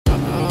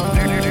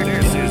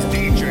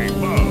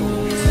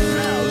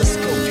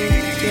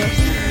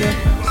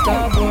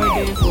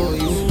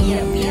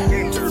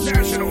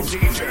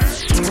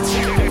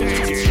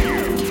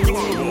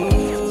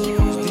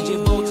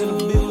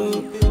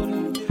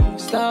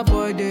Star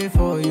boy day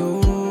for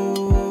you.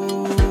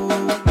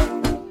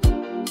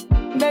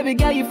 Baby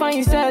girl, you find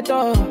yourself,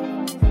 oh.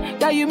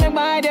 Girl, you make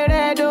my head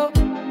red, oh.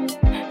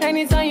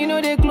 Anytime you know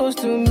they close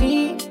to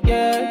me,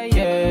 yeah,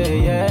 yeah,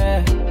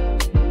 yeah.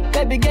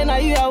 Baby girl, now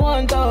you I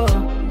want, oh.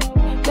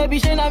 Baby,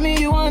 shey na me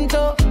you want,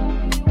 oh.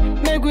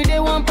 Make we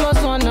day 1 +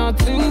 1 or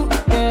 2,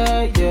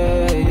 yeah,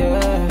 yeah,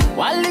 yeah.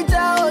 1 liter,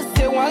 oh,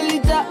 say 1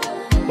 liter.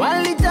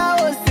 1 liter,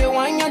 oh, say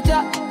 1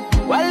 yacha.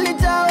 1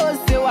 liter,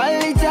 oh, say 1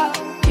 liter.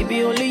 It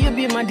be only you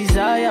be my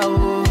desire,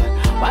 oh.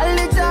 1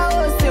 liter,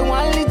 oh, say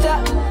 1 liter.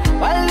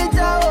 1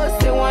 liter, oh,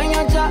 say 1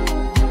 yacha.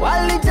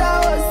 1 liter,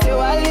 oh, say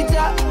 1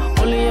 liter.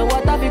 Only your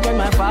water be burn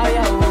my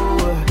fire, oh.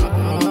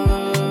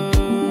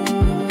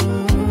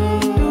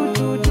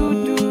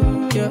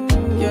 Yeah,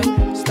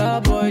 yeah.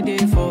 Star boy day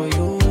for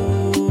you.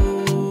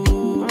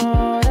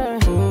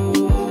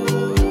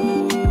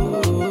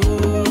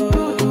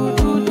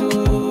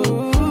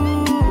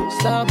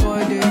 Star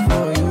boy day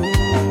for you.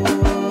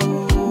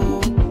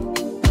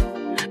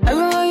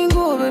 Everywhere you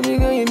go, baby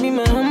girl, you be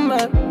my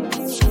handbag.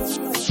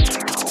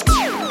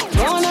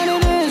 Gone are the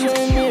days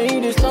when me and you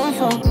just stand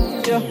for.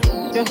 Yeah,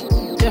 yeah,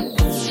 yeah.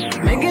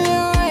 Making it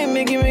right,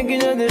 make it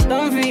just the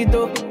stand for it,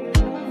 though.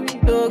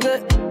 So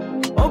good.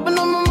 Open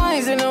up my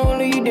mind, and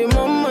only you did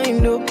my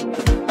mind, though.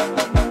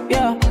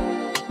 Yeah.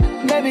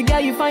 Baby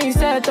girl, you find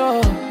yourself,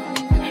 oh.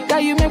 Girl,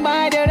 you make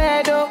my head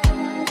red, oh.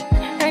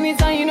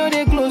 Anytime you know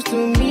they close to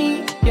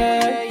me,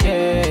 yeah,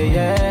 yeah,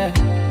 yeah.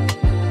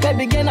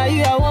 Baby girl, now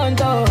you I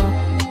want, oh.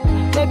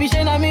 Baby,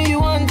 shey na me you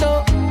want,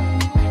 oh.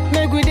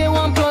 Make we day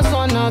 1 +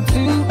 1 or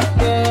 2,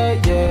 yeah,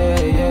 yeah,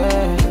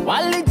 yeah.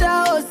 1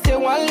 liter, oh, say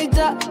 1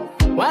 liter.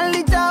 1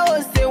 liter,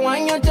 oh, say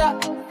 1 yacha.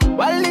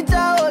 1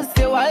 liter, oh,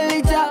 say 1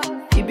 liter.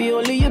 It be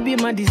only you be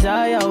my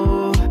desire,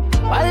 oh.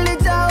 1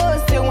 liter,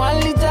 oh, say 1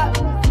 liter.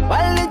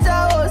 1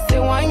 liter, oh, say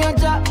 1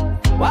 yacha.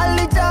 1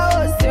 liter,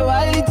 oh, say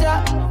 1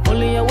 liter.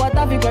 Only your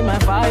water be burn my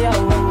fire, oh.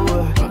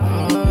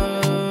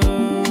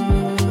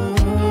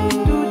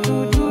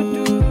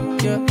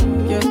 Yeah,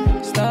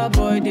 yeah. Star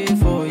boy day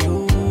for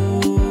you.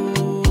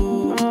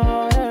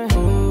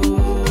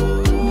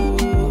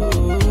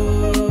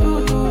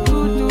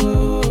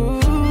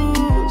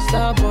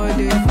 Star boy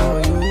day for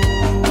you.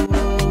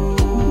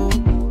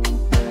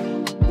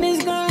 This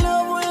kind of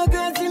love when I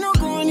can't see no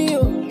corny,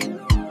 yo.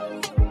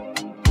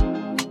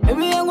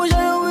 Baby, I'm gonna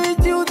share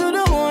with you to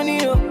the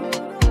morning, yo.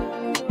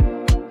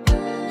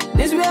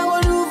 This way I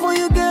gonna do for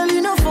you, girl,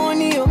 you know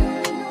funny, yo.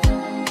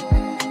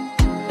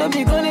 Don't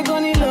be gonna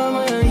love,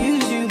 man,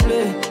 use you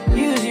play.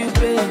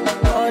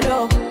 Oh no,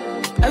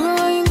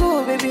 everywhere you go,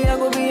 baby, I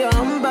go be your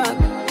handbag.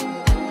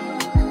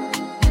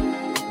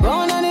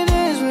 Gone are the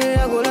days when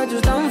I go let you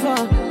stand for.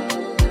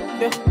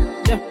 Yeah,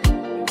 yeah.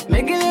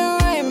 Making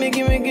it right, make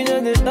it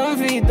just the stand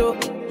for it, though.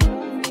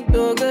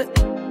 So good.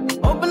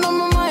 Open up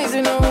my mind,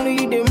 and only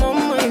you did my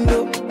mind,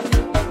 though.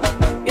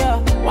 Yeah,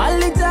 1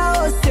 liter,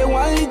 oh, say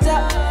 1 liter.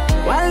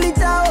 1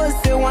 liter,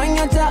 oh, say 1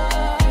 yacha.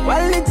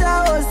 1 liter,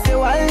 oh, say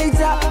 1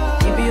 liter.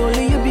 It be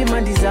only you be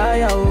my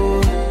desire,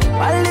 oh.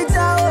 1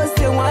 liter, oh,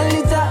 say 1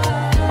 liter.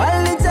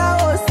 1 liter,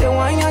 oh, say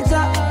 1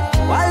 yacha.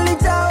 1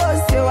 liter,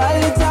 oh, say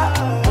 1 liter.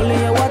 Only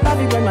your water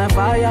be burn my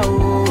fire, oh.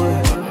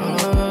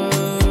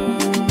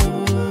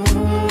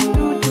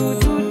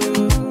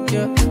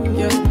 Yeah,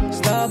 yeah.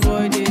 Star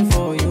boy day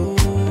for you.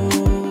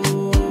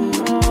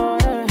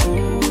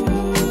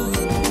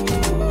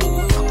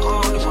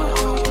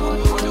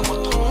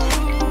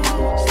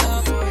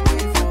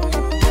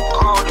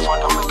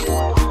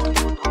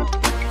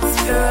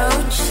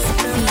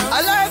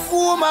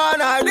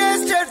 Man, I dey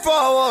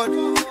straightforward.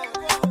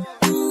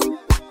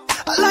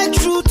 I like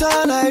truth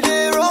and I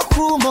dey rock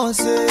rumors,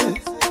 eh.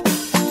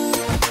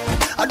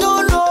 I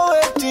don't know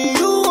what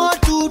you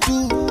want to do,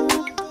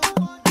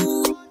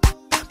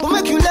 but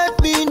make you let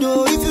me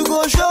know if you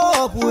go show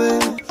up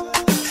well,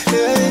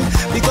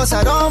 yeah. Because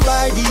I don't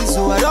buy this,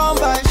 so I don't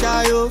buy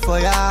Shayo for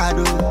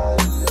Yado.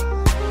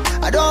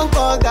 I don't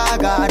call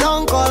Gaga, I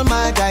don't call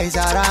my guys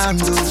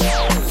around,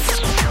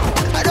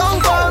 I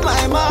don't call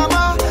my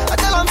mama, I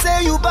tell them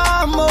say you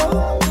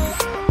bambo.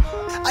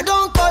 I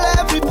don't call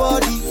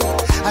everybody,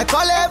 I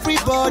call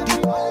everybody.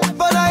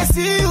 But I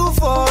see you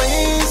for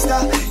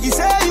Insta, you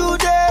say you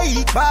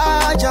dey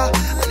Ibaja.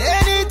 And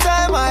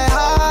anytime I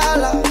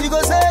holla, you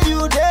go say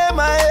you dey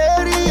my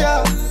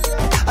area.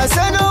 I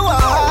say no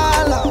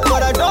wahala,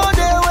 but I don't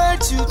dey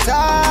wait you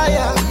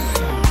tire.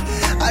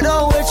 I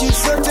don't wait you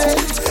certain,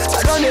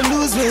 I don't dey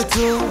lose weight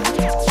too.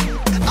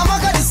 I'm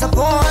not gonna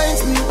disappoint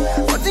me,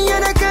 but the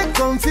end I get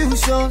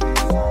confusion.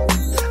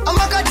 I'm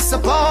not gonna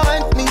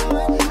disappoint me,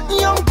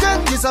 young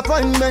get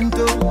disappointment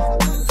too.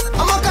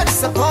 I'm not gonna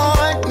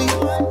disappoint me,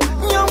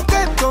 young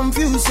get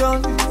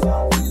confusion.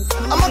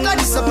 I'm not gonna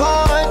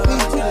disappoint me,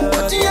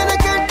 but the end I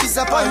get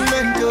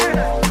disappointment too.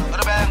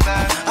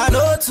 I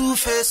know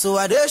two-face, so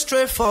I dey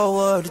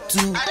straightforward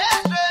too.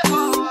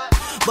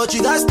 But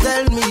you guys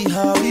tell me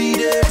how we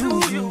dey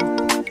do you.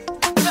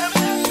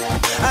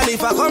 And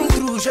if I come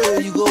through, sure,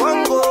 you go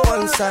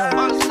one side.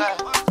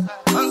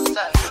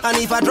 And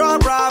if I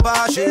drop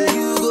rubber, sure,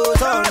 you go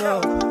turn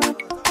up.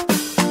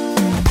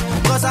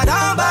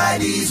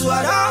 like this, I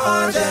don't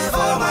want them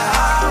for my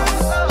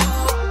house.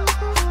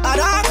 I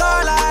don't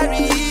call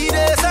Larry,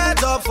 they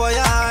set up for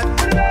ya.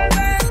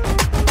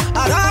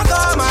 I don't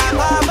call my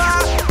mama,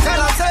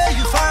 tell her say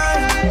you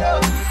fine.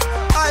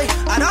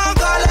 I don't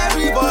call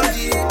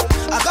everybody,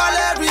 I call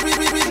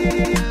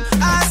everybody.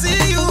 I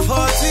see you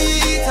for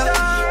Twitter,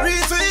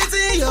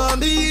 retweeting your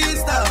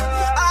mister.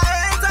 I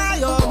enter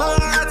your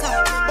matter,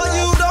 but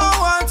you don't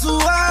want to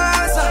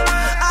answer.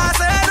 I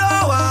said,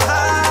 oh,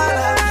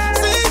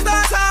 since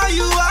that's how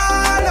you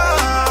are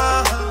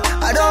now.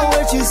 I don't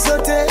wait you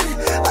saute,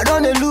 I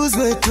don't lose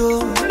weight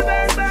too.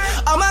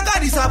 Oh my God,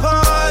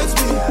 disappoints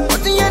me.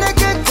 But the end I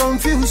get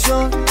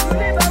confusion.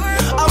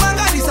 Oh my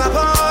God,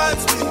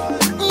 disappoints me.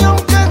 You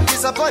get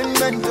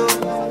disappointment too.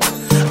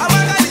 Oh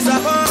my God,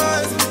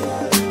 disappoints me.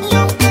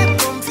 You get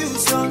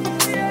confusion.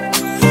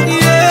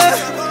 Yeah.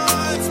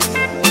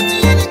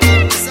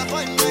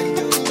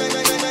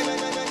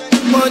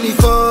 Money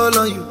fall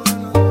on you,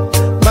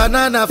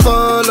 banana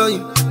fall on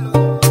you,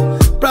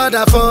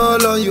 Prada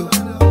fall on you,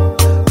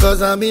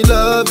 cause I'm in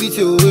love with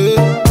you.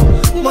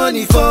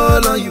 Money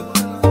fall on you,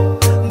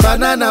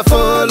 banana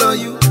fall on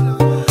you,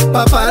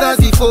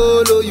 paparazzi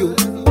follow you,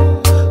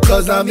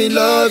 cause I'm in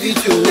love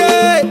with you.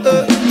 Yeah,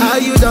 are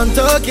you done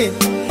talking?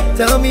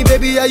 Tell me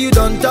baby, are you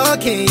done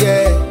talking?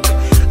 Yeah,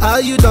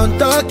 are you done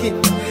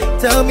talking?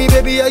 Tell me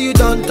baby, are you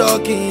done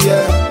talking?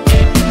 Yeah,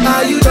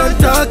 are you done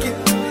talking?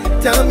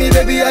 Tell me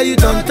baby, are you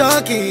done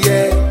talking?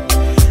 Yeah,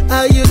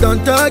 are you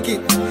done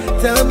talking?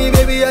 Tell me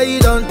baby, are you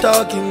done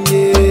talking?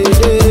 Yeah,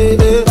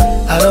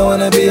 I don't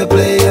wanna be a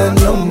player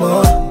no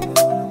more.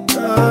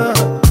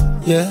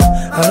 Yeah,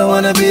 I don't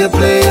wanna be a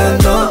player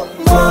no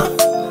more.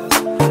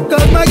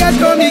 Cause my guys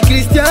call me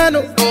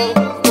Cristiano,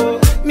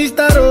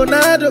 Mr.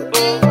 Ronaldo,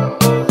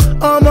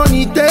 I'm on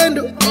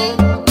Nintendo.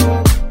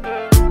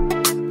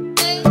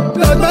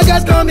 Cause my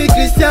guys call me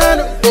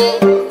Cristiano,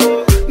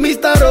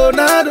 Mr.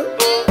 Ronaldo,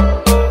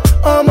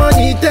 I'm on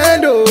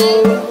Nintendo.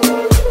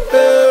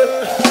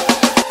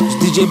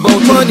 DJ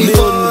Bolt, money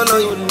fall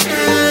on you,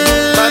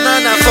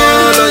 banana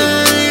fall on you,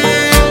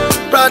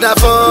 Prada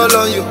fall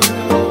on you,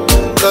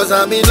 cause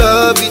I'm in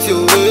love with you.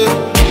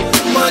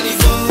 Money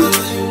fall on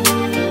you,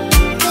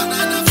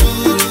 banana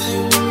fall on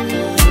you,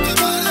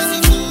 paparazzi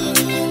fall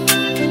on you,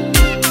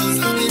 cause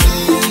I'm in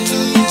love with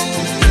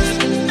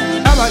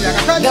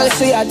you. Girl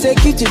say I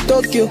take you to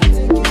Tokyo,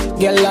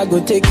 girl I go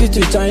take you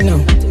to China,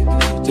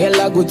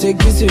 girl I go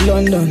take you to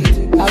London.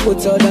 I go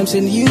tell them, say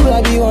you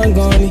I be one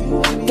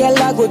gone. Girl,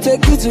 I go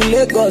take you to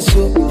Lagos,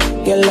 so.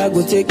 Girl, I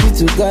go take you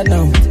to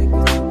Ghana.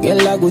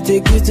 Girl, I go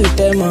take you to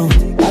Tema.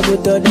 I go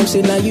tell them,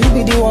 say now you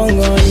be the one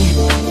gone.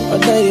 I'll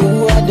tell you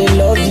who I they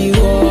love you,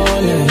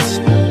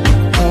 honest,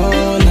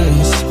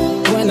 honest.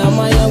 When I'm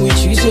out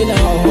with you, say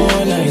now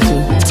all night,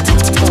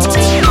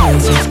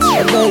 honest.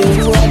 I'll tell you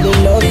who I they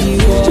love you,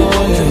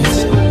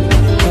 honest,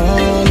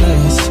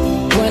 honest.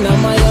 When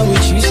I'm out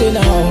with you, say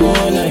now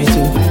all night,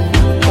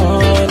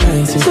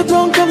 so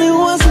don't come in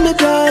once me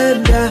die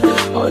and die.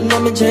 Oh no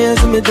me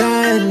chance me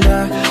die and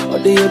die. Oh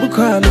they ever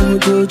cry me who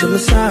do to my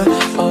side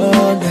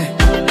all day,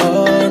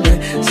 all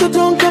day. So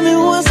don't come in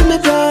once me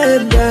die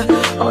and die.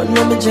 Oh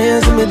no me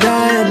chance me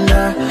die and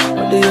die.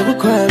 Oh they ever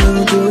cry me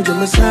who do to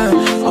my side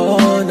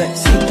all night.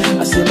 See,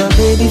 I say my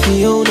baby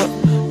Fiona,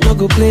 no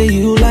go play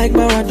you like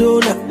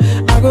Maradona.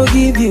 I go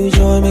give you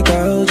joy, make I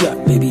hold ya.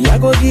 Baby, I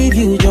go give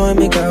you joy,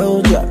 make I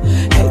hold ya.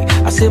 Hey,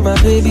 I say my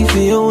baby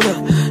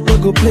Fiona, no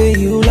go play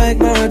you like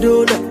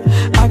Maradona.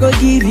 I go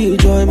give you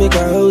joy, make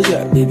I hold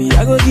ya. Baby,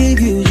 I go give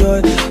you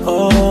joy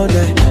all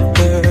night.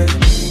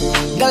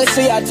 Girl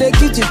say I take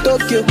you to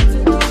Tokyo,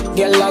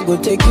 girl I go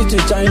take you to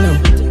China,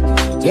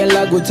 girl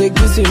I go take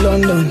you to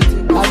London.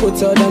 I go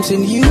tell them, say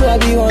you I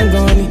be one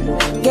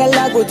gone. Girl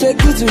I go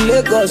take you to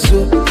Lagos,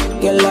 so.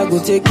 Girl I go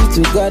take you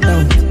to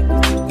Ghana.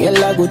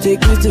 Girl, I go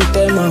take you to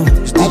Tema.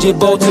 DJ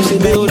Bolt in the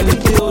building.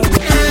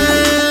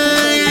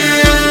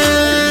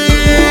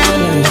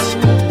 Honest,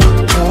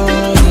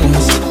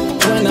 honest.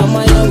 When I'm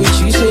out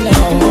with you, say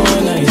now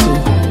all night,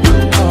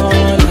 all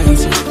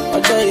night.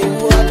 I'll tell you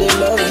who I they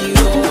love you,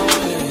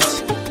 honest,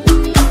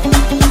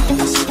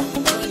 honest.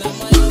 When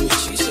I'm out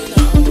with you, say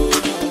now.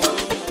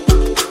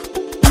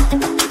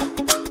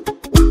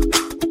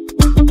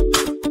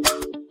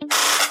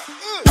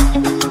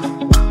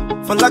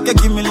 For like you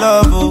give me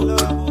love, oh.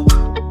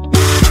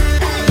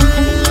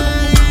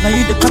 Now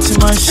you the catch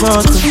my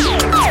shot.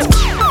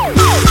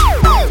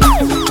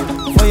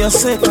 For your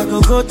sake, I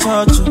go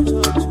touch you.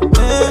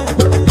 Yeah.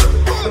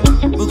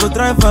 We go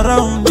drive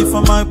around you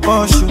for my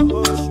Porsche.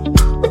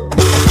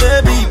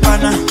 Baby,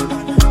 pana,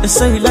 they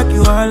say you like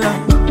you all.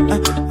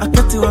 I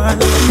get you all.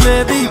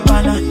 Baby,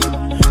 pana,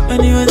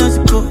 anywhere that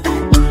you go,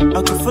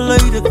 I can follow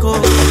you to go.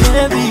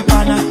 Baby,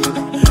 pana,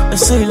 they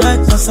say you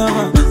like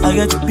cassava. I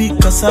get to big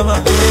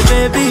cassava.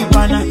 Hey, baby,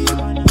 pana,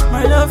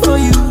 my love for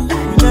you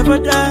will never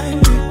die.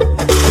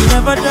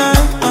 Never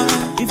die,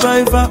 if I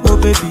ever, oh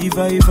baby, if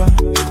I ever.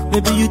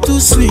 Baby, you too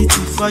sweet,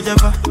 if I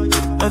ever.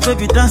 My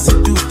baby dance to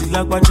the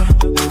lagwaja.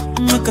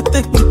 Make a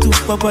take you to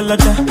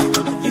Babalada.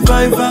 If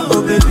I ever,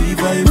 oh baby,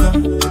 if I ever.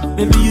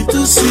 Baby, you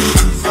too sweet,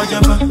 if I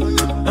ever.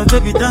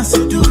 Baby, dance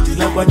it, do the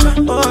lagwaja.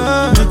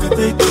 Oh, make a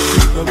take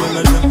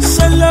it.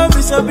 So love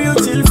is a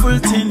beautiful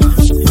thing.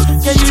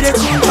 Can you dey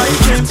cool my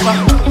temper?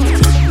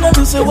 Love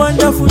is a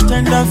wonderful,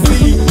 tender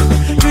feeling.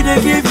 You dey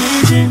give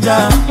me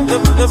ginger.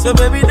 So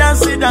baby,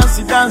 dance it, dance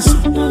it, dance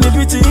it. The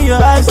beauty in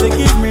your eyes, they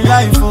give me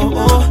life. Oh,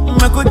 oh.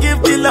 I could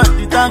give the Lord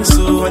the thanks.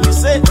 Oh, for the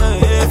sake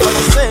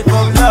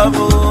of love.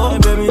 Oh,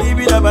 baby, leave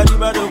it up,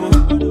 leave it up.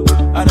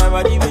 I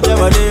never leave it up,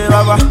 leave it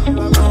up.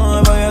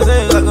 Oh, for your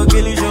sake, I could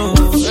kill you.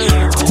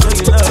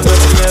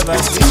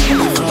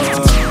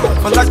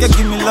 But like you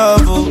give me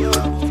love, oh.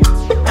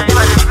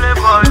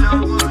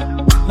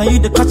 Now you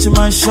the catch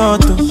my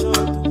shot, oh.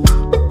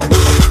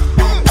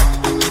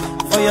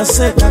 For your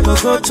sake, I go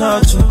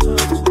touch you.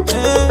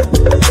 Hey.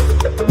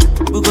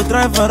 We go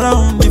drive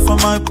around for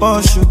my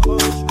Porsche.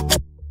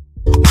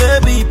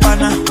 Baby,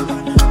 pana,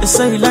 they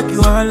say you like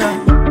you all.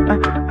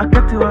 I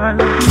get you all.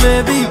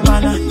 Baby,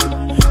 pana,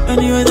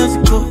 anywhere that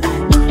you go,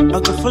 I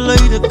can follow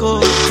you to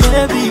go.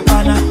 Baby,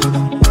 pana.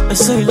 I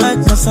say you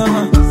like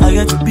cassava, I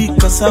get to be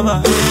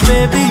cassava.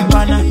 Baby,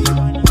 pana,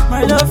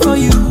 my love for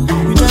you,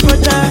 we never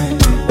die,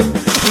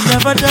 we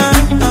never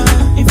die.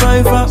 If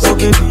I oh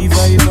baby, if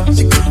I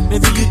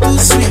baby you too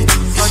sweet,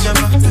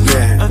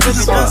 yeah.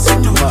 Baby dance it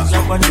too much,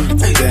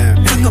 damn.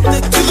 Pick up the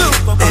kilo,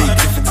 damn.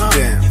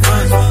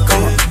 Come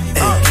on,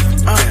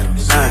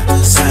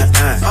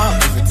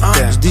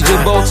 DJ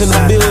Bolt in the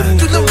building.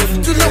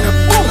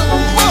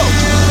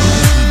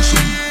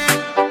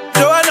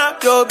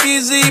 Your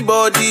busy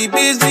body,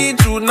 busy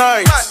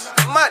tonight.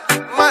 Mad.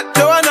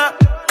 Joanna,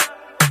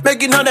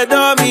 make it not a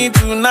dummy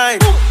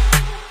tonight.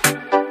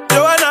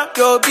 Joanna,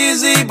 your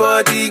busy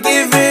body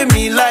giving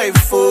me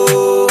life,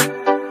 oh.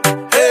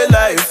 Hey,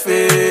 life,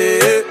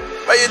 hey.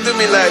 Why you do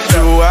me like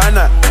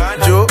Joanna?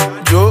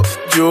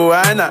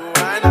 Joanna.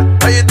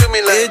 Why you do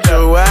me like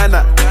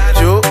Joanna?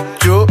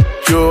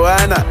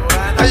 Joanna.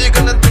 How you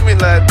gonna do me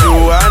like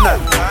Joanna?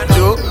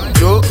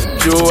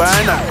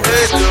 Joanna.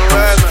 Hey,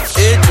 Joanna.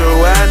 Hey,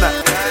 Joanna.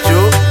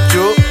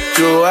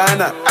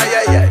 Joanna.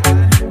 Ay.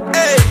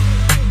 Hey.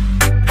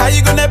 How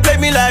you gonna play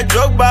me like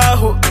Drogba,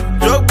 ho?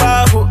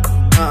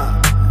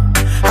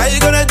 How you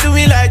gonna do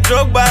me like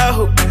Drogba,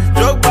 ho?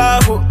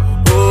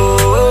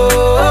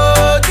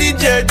 Oh,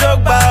 DJ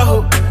Drogba,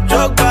 ho.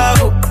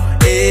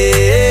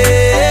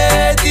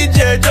 Hey,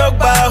 DJ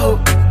Drogba, ho.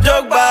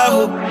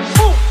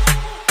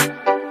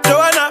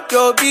 Joanna,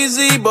 your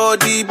busy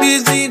body,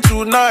 busy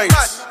tonight.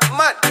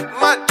 Mad.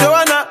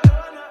 Joanna,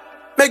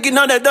 make it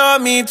not a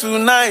dummy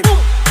tonight.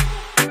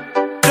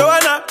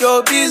 Joanna,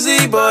 your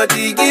busy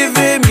body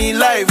giving me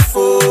life,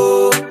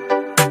 oh.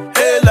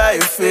 Hey,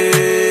 life,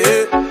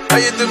 hey. How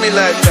you do me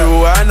like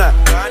Joanna?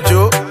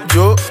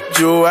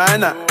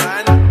 Joanna.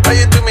 How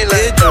you do me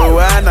like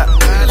Joanna?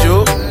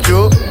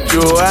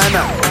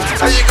 Joanna.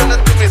 How you gonna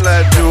do me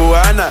like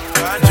Joanna?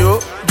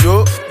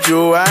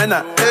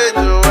 Joanna. Hey,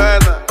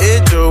 Joanna. Hey,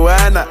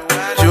 Joanna.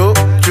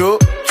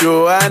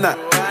 Joanna.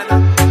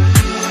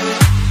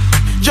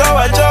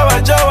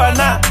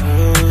 Joanna.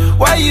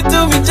 Why you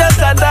do me just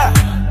like that?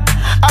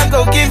 I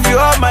go give you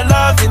all my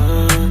loving.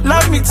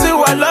 Love me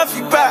too, I love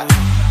you back.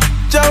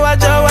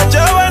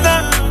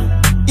 Joanna.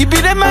 You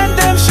be the man,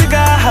 them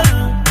sugar.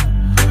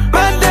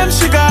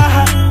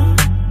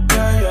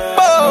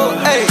 Oh,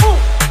 hey.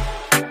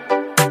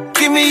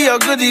 Give me your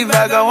goodie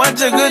bag, I want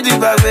your goodie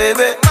bag,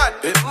 baby.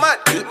 Mad.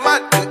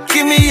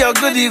 Give me your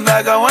goodie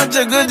bag, I want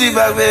your goodie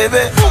bag,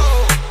 baby.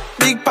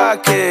 Big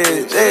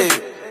package, hey.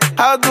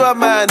 How do I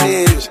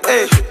manage?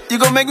 Hey, you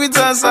gon' make me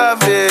turn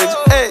savage.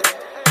 Hey,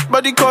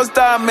 body cause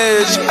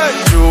damage. Hey,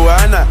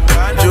 Joanna,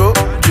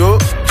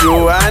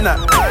 Joanna.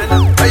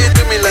 How you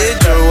do me like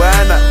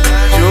Joanna?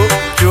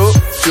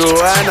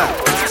 Joanna.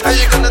 How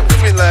you gonna do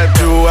me like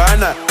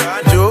Joanna?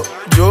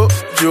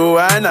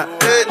 Joanna.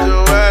 Hey,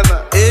 Joanna.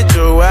 Hey,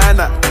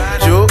 Joanna.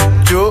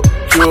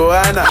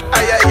 Joanna.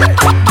 Ay.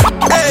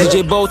 DJ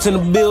Bolt in the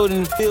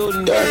building.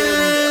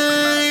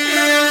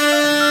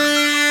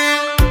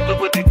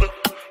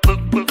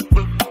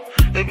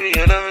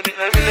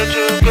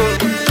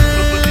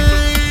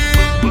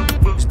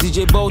 It's DJ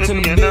Bolt in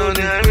the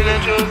building.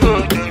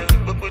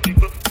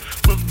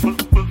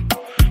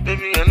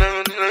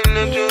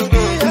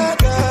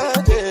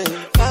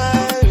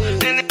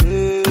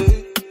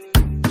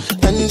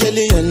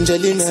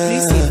 Angelina,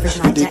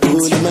 you dey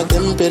cool my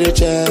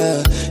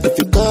temperature. If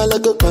you call, I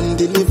go come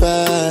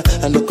deliver.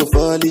 I no go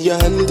fall in your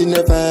hand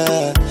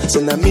never. So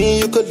now me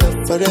you could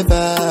love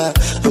forever.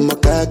 I'm a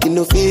cocky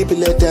no feeble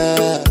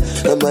letter.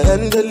 I'm a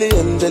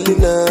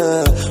Angelina,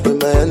 with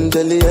my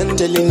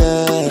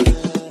Angelina.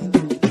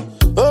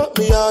 Oh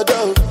me all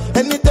down.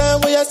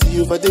 Anytime when I see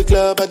you for the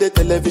club or the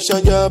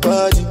television, your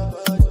body.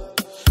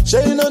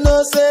 Sure you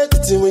know say the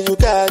thing when you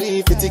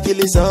carry 50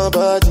 kill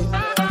somebody.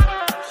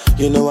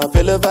 You know I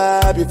feel a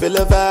vibe, you feel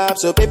a vibe,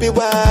 so baby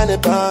whine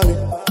about me.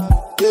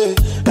 Yeah,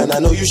 and I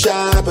know you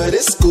shy, but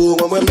it's cool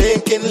when we're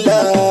making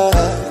love.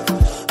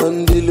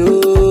 On the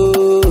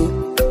low,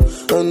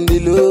 on the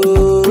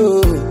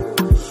low,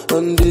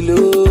 on the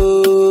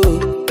low,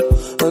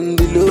 on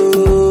the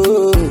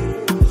low,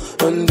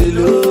 on the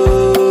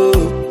low,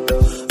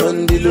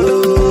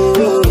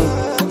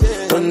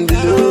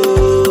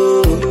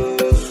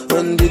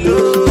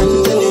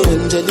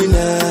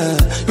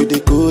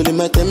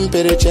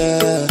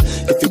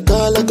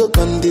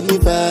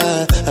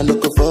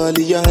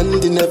 fall in your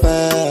hand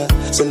never.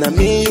 So now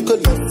me you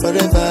could love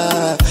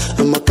forever.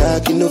 I'm a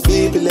cocky no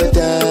feeble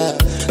letter.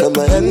 I'm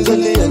a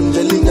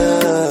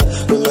Angelina.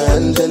 I'm a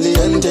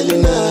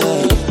Angelina.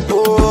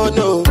 Oh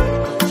no.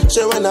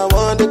 So when I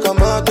want to come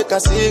out, I can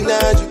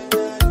signal you.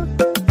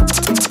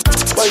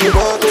 But you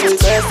want to be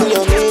testing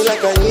on me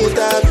like I need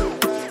that.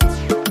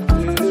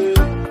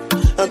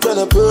 I'm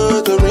tryna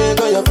put a ring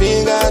on your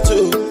finger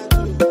too.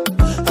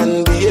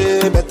 And be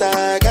a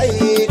better guy.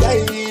 Be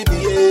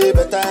a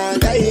better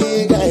guy.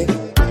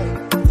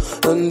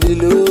 On the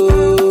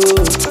low.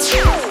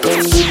 On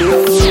the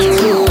low.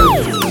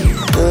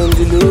 On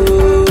the low.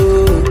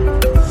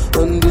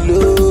 On the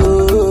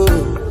low.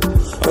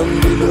 On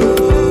the low.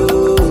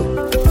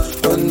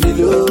 On the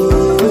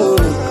low.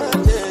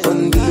 On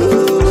the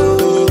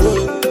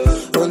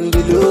low. On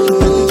the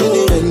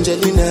low.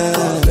 Angelina,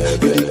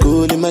 you be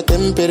cool in my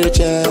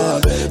temperature.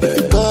 If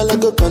you call, I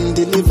go come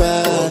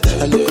deliver.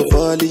 I look up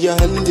all in your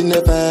hand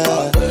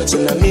never. So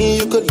now me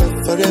you could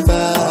love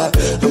forever.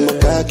 I'm a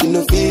cocky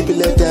no feeble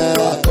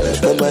letter.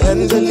 I'm a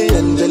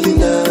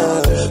Angelina.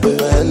 I'm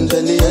a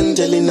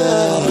Angelina.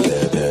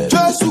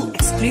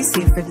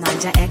 Exclusive with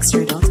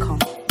NigerExtra.com.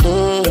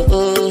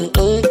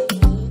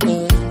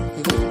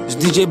 It's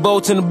DJ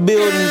Bolt in the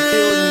building.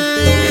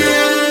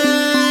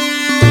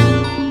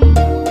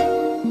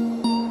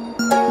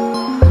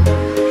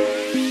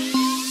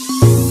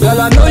 Girl,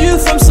 I know you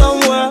from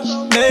somewhere,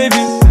 maybe.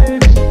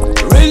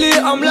 Really,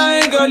 I'm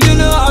lying, girl, you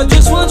know I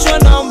just want your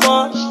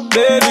number,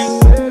 baby.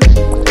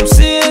 I'm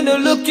seeing the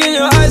look in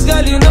your eyes,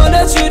 girl, you know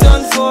that you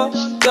done for.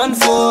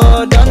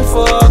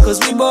 Cause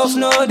we both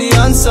know the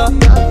answer.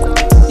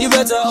 You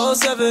better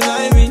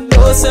 079 me,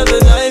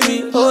 079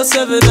 me,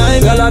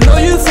 079. Girl, I know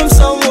you from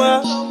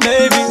somewhere,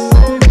 maybe.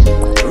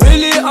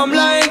 Really, I'm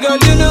lying, girl,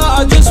 you know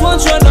I just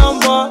want your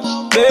number,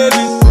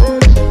 baby.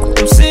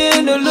 I'm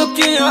seeing the look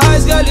in your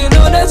eyes, girl, you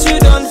know that you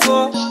done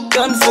for.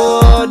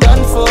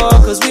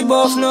 Cause we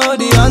both know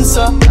the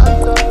answer.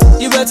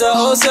 You better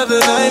 079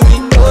 me,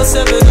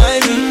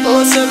 079 me,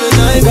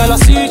 079. Girl, I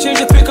see you change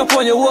your pick up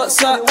on your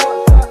WhatsApp.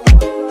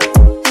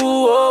 Ooh,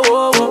 oh,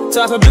 oh, oh.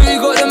 Type of beauty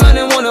got the man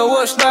and wanna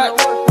watch that.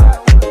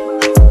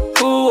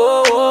 Ooh,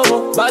 oh, oh,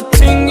 oh. Bad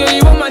thing, yeah,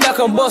 you want man that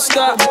can bust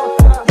that.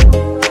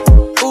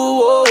 Ooh,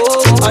 oh, oh,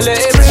 oh. I let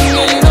it ring,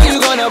 yeah, you know you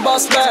gonna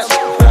bust back.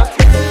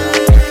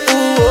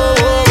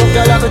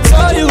 Girl, I could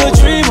tell you a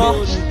dreamer,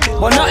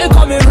 but nothing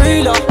coming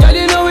realer. Girl,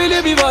 you know we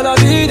live viva la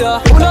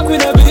vida. Pull up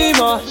in a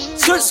beamer,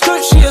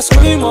 skirt, she a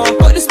screamer.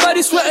 But this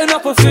body sweating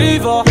up a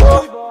fever.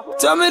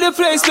 Tell me the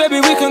place, baby,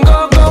 we can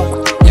go.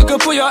 You can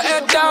put your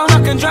head down,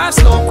 I can drive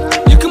slow.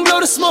 You can blow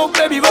the smoke,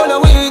 baby, roll the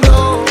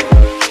window.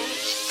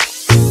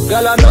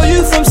 Girl, I know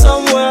you from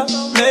somewhere,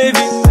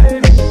 maybe.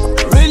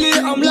 Really,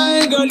 I'm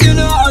lying, girl, you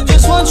know I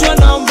just want your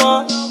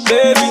number,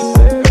 baby.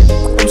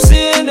 I'm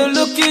seeing the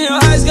look in your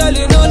eyes, girl,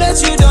 you know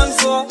that you done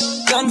for.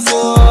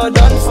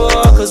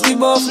 Cause we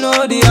both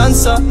know the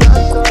answer.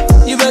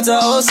 You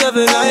better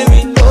 079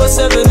 me,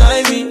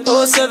 079 me,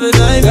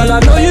 079. Girl, I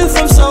know you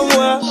from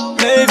somewhere,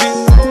 maybe.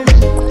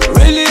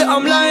 Really,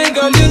 I'm lying,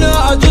 girl, you know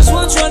I just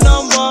want your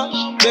number,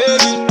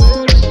 baby.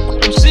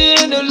 I'm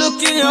seeing the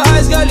look in your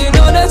eyes, girl, you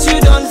know that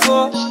you done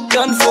for.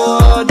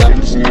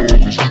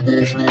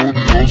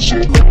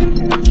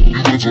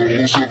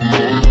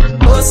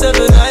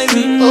 079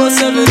 me,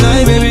 079.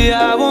 Baby,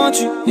 I want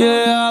you,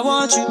 yeah, I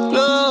want you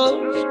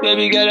close.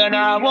 Baby girl, and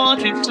I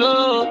want it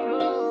slow.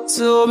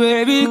 So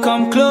baby,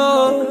 come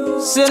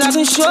close, and I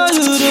can show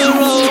you the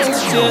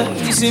ropes, yeah.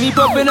 You see me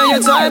popping on your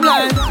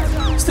timeline.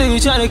 Still you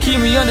tryna keep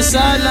me on the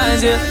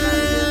sidelines, yeah.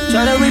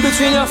 Tryna read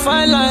between your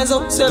fine lines,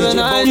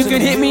 079. You can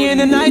hit me in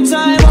the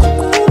nighttime,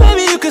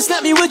 baby, you can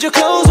snap me with your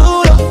clothes,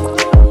 hold up.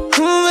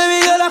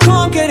 Baby girl, I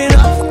can't get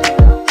enough.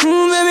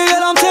 Baby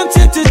girl, I'm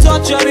tempted to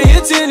touch you, I be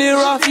hitting it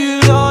rough, you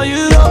know.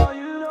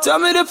 Tell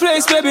me the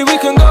place, baby, we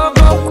can go.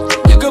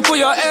 You can put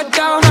your head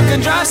down, I can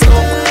drive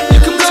slow. You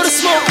can blow the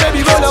smoke,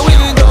 baby, roll the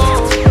window.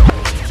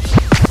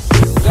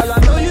 Girl, I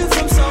know you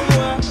from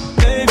somewhere,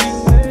 baby.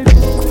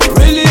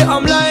 Really,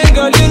 I'm lying,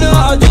 girl, you know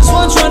I just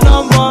want your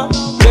number,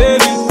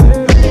 baby.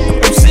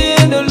 I'm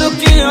seeing the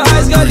look in your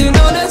eyes, girl, you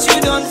know that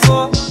you done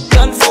for.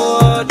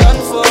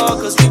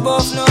 Cause we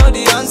both know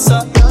the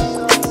answer.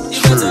 You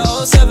better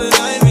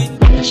 079 me.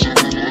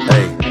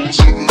 Hey,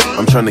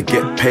 I'm tryna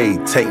get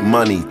paid, take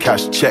money,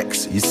 cash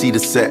checks. You see the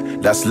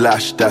set, that's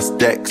Lash, that's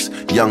Dex.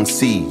 Young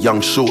C,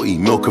 Young Shorty,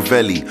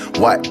 Milcavelli.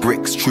 White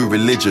bricks, True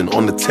Religion,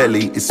 on the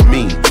telly, it's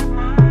me.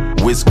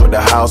 Wiz got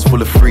the house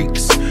full of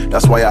freaks.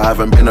 That's why I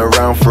haven't been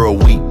around for a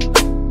week.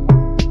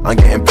 I'm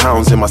getting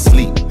pounds in my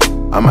sleep.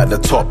 I'm at the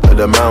top of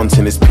the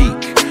mountain, it's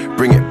peak.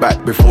 Bring it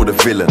back before the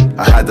villain.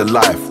 I had a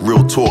life,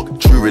 real talk,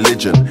 true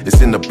religion.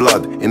 It's in the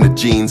blood, in the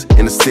jeans,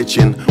 in the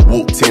stitching.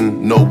 Walked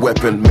in, no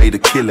weapon, made a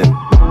killing.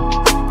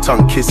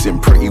 Tongue kissing,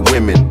 pretty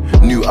women.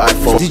 New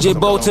iPhone. DJ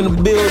Bolt in the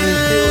building.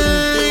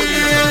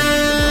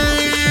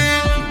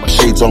 My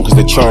shades on cause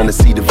they're trying to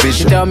see the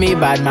vision. She tell me,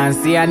 bad man,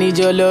 see I need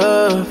your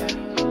love.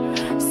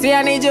 See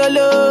I need your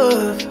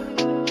love.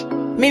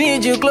 Me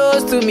need you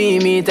close to me,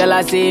 me tell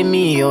her say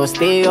me, oh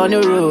stay on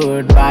the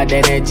road. Bad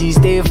energy,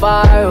 stay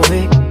far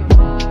away.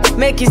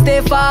 Make you stay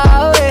far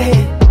away.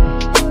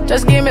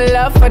 Just give me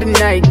love for the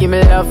night, give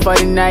me love for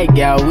the night,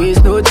 yeah,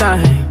 waste no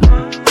time.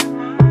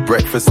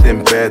 Breakfast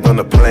in bed on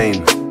a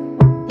plane,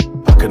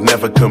 I could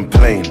never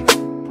complain.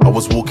 I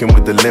was walking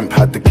with the limp,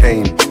 had the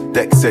cane.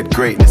 Deck said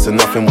greatness and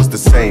nothing was the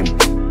same.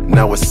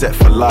 Now we're set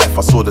for life.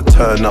 I saw the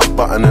turn up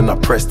button and I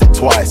pressed it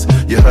twice.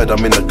 You heard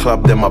I'm in the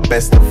club, then my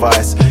best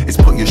advice is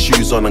put your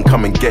shoes on and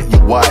come and get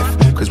your wife.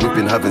 Cause we've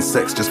been having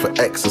sex just for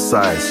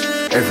exercise.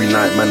 Every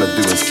night man are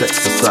doing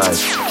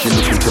sexercise. She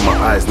looked into my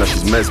eyes, now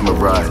she's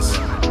mesmerized.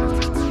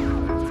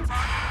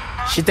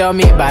 She tell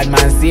me, bad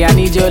man, see I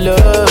need your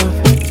love.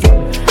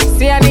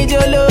 See I need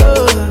your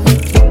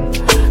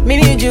love. Me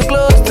need you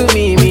close to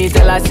me, me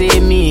tell her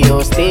say me,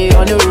 oh stay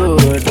on the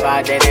road.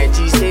 Bad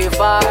energy, stay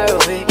far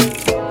away.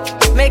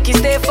 Make you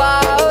stay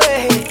far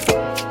away.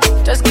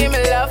 Just give me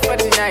love for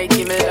the night,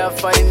 give me love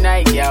for the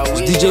night, yeah.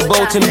 It's DJ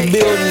Bolt in the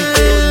building.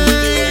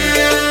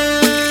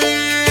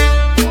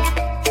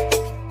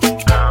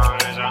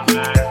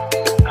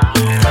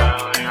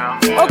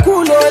 Oh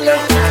cool, Lolo.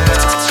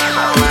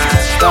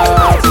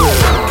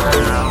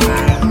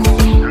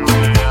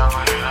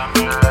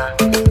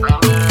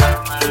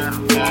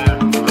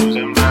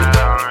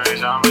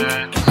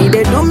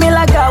 They do me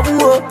like a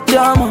woo,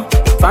 drama.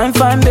 Fine,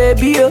 fine,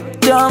 baby, oh,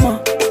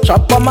 drama.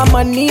 Chop on my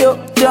money, oh,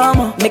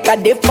 drama. Make a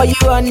day for you,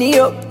 honey,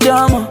 oh,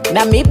 drama.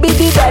 Now me be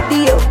the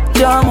daddy, oh,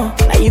 drama.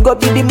 Now you go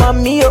be the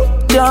mommy, oh,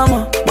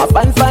 drama. My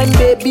fine, fine,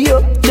 baby,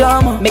 oh,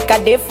 drama. Make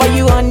a day for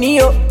you, honey,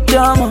 oh,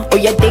 drama. Oh,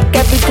 yeah, take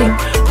everything,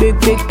 big,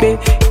 big, big.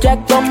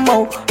 Jack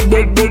Domo,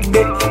 big, big,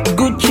 big.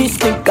 Gucci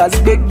sneakers,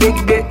 big, big,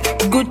 big.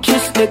 Gucci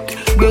sneak,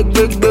 big,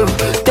 big, big.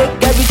 Take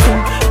everything,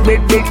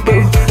 big, big,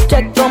 big.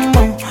 Jack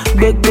Domo,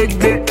 big, big,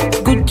 big.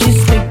 Gucci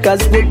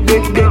sneakers, big,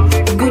 big, big.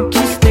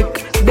 Gucci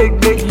sneak, big,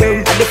 big, big.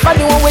 And the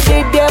funny one where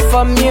they there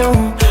for me,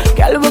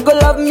 girl, we go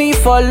love me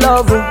for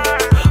love.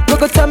 We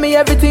go tell me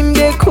everything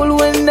they cool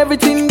when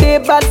everything they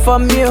bad for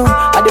me.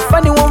 And the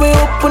funny one we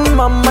open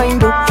my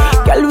mind,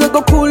 girl, we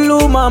go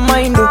cool my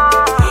mind.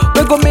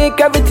 We go make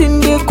everything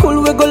they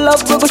cool, we go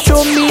love, we go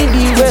show me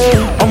the way.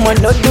 I'ma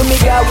not do me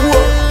got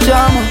whoa,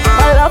 drama.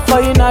 My love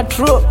for you not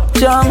true,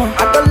 drama.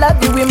 I go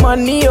love you with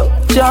money, oh,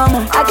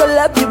 drama. I go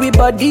love you with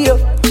body, oh,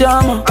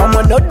 drama.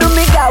 I'ma not do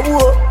me got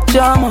whoa,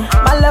 drama.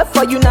 My love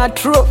for you not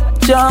true,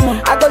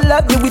 drama. I go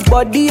love you with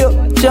body,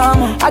 oh,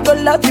 drama. I go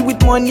love you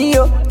with money,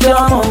 oh,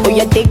 drama. Oh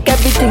yeah, take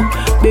everything,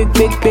 big,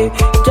 big, big.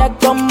 Jack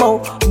Domo,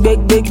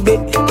 big, big, big.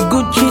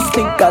 Gucci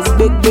sneakers,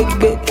 big, big,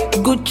 big.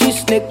 Gucci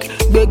sneak,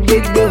 big,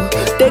 big, big.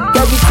 Take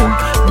everything,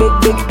 big,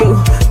 big, big.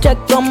 Jack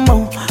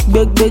Domo,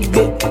 big, big,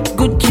 big.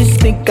 Gucci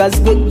sneakers,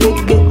 big, big,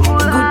 big.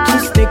 Gucci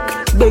sneak,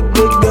 big,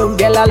 big, big.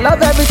 Girl, I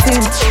love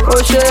everything,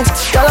 oh shit.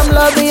 Girl, I'm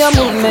loving your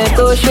movement,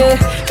 oh shit.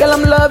 Girl,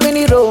 I'm loving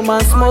the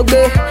romance,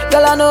 moge.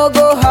 Girl, I know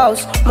go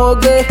house,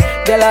 moge.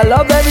 Girl, I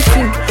love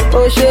everything,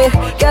 oh shit.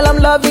 Girl, I'm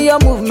loving your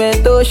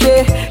movement, oh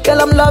shit.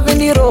 Girl, I'm loving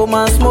the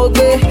romance,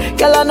 moge.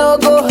 Girl, I know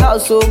go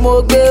house, oh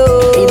moge,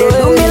 oh. They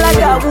do me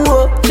like a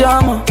woo,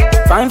 drama.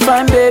 Fine,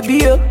 fine,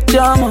 baby, oh,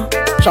 drama.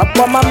 Chop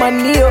on my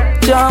money, oh,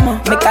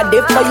 drama. Make a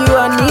day for you,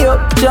 honey, oh,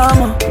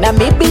 drama. Now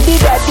me be the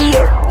daddy,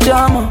 oh,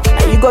 drama.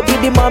 Now you go be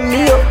the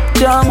mommy, oh,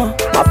 drama.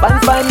 My fine,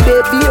 fine,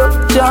 baby, oh,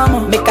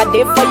 drama. Make a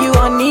day for you,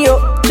 honey,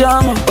 oh,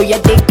 drama. Oh, yeah,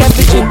 take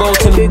everything,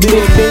 big,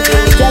 big, big.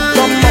 Jack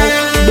Domo,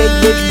 big,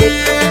 big, big.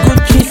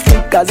 Gucci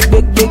sneakers,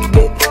 big, big,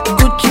 big.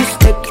 Gucci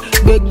sneak,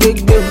 big, big,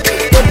 big.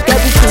 Take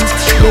everything,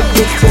 big,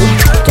 big, big.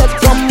 Jack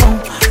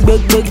Domo,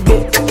 big, big,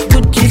 big.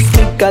 Gucci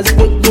sneakers,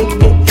 big, big,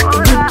 big.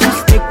 Gucci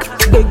sneak,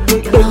 big,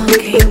 big, big,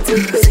 big, big.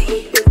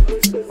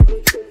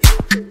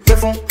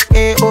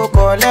 Oh,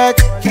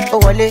 collect, oh,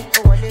 wallet,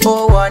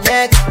 oh, one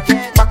neck.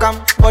 Pack 'em,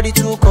 body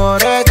too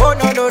correct. Oh,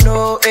 no, no,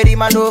 no, every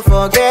man don't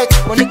forget.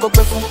 Money go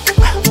pay for,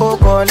 oh,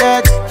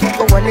 collect,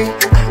 oh, wallet,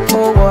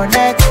 oh, one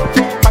neck.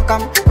 Pack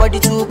 'em, body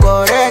too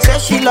correct. Say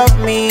she love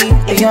me,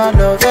 and I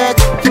love it.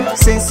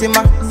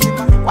 Sensima,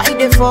 why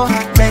they for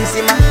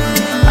Benzema?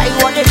 I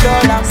want a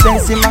dollar,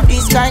 Sensima.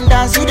 This kind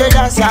dance, you the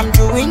dance. I'm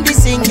doing the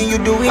singing, you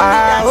doing the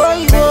dance.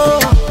 Oh,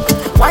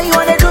 why you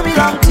wanna do me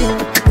long thing?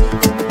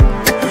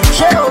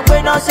 Share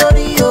open up,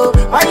 sorry, yo.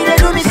 Why you they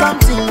do me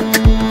something?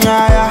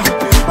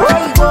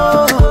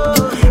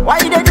 Why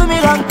you they do me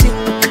wrong thing?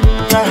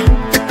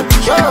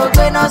 Share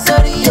open up,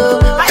 sorry, yo.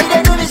 Why you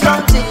they do me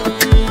something?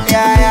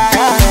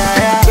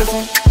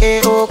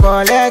 Oh,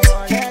 collect,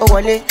 oh,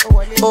 wallet,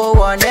 oh,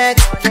 one neck.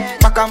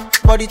 Pack 'em,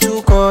 body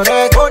too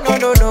correct. Oh, no,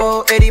 no,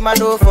 no, every man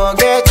don't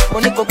forget.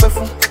 Money go pay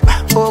for,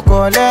 oh,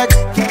 collect,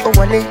 oh,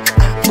 wallet,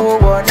 oh,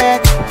 one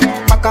neck.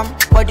 Pack 'em,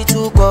 body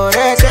too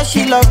correct. Say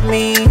she love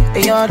me,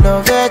 and you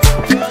love it.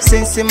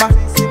 Sensima,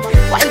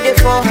 why they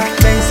for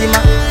Benzema?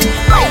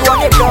 I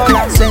want a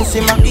dollar,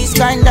 Sensima. This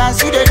kind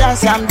dance, you the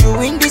dance. I'm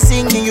doing the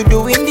singing, you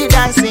doing the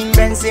dancing,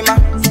 Benzema.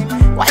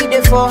 Why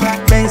they for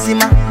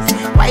Benzema?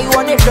 Why you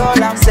want a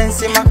dollar,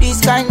 Sensima?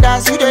 This kind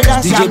dance, you the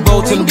dance. I'm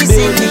doing the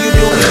singing, you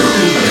doing the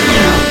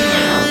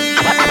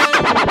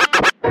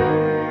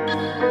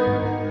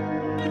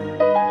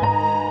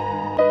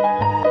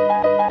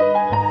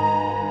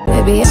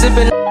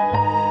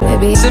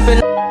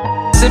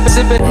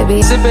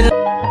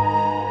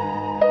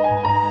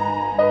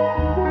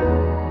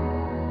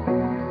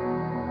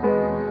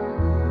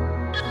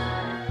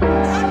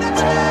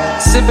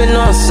Sipping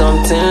on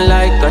something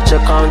like got your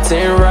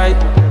counting right.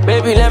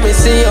 Baby, let me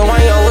see you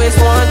on your waist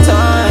one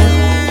time.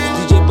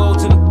 DJ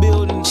Bolt in the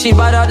building. She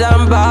better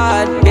than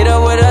bad, hit her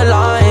with a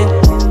line.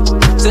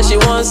 Say she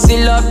wants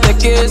seal up the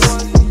kiss.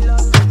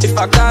 If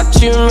I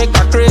got you, make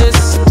a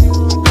Chris.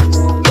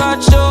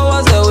 God show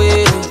us the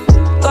way.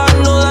 God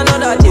knows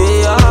another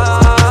day.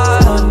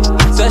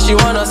 Say she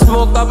wanna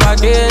smoke up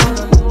again.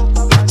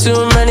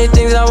 Too many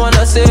things I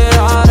wanna say.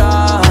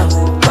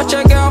 But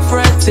your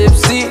girlfriend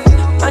tipsy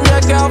and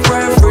your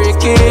girlfriend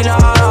freaking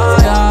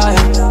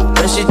out.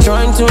 And she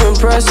trying to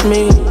impress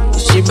me.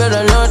 She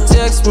better not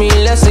text me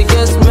lest it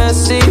gets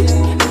messy.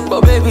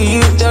 But baby,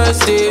 you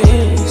thirsty,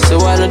 so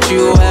why don't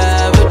you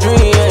have a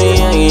dream?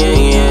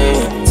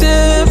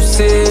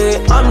 Tipsy,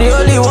 I'm the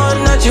only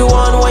one that you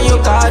want when you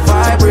got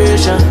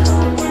vibration.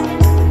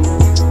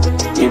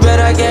 You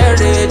better get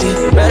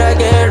ready, better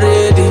get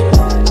ready.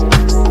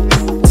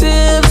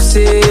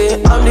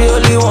 Tipsy, I'm the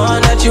only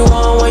one that you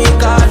want when you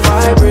got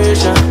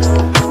vibration.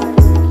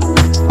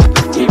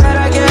 You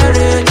better get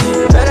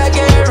ready, better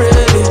get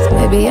ready.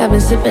 Baby, I've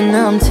been sipping,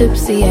 now I'm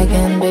tipsy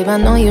again. Babe, I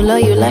know you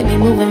love, you like me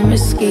moving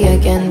risky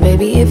again.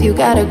 Baby, if you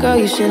got a girl,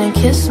 you shouldn't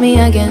kiss me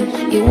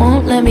again. You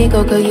won't let me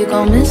go, girl, you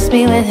gon' miss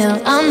me with him.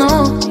 I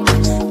know.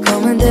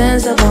 Come and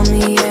dance up on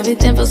me.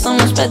 Everything feels so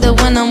much better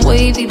when I'm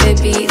wavy,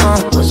 baby.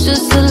 What's your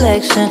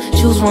selection?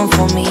 Choose one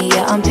for me.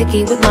 Yeah, I'm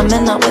picky with my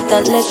men, not with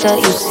that liquor,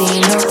 you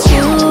see. No,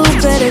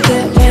 you better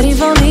get ready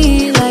for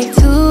me. Like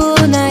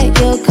tonight,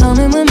 you're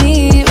coming with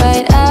me,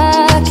 right?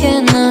 I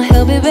cannot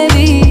help it,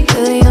 baby.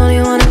 You're the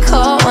only one to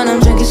call when I'm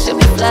drinking, should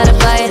be flattered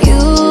by it.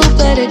 You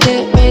better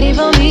get ready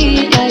for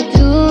me. Like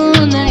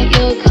tonight,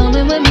 you're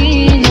coming with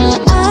me. No,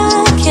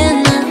 I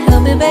cannot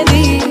help it,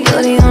 baby.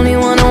 You're the only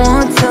one I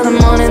want till the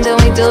morning, then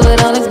we do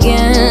it all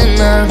again.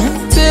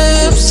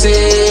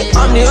 Tipsy,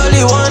 I'm the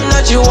only one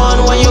that you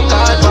want when you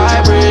got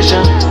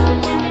vibration.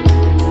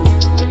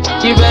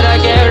 You better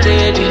get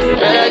ready,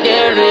 better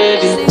get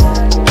ready.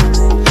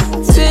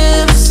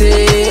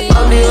 Tipsy,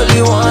 I'm the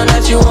only one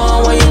that you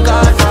want when you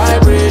got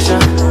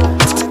vibration.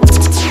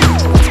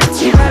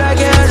 You better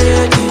get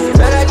ready,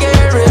 better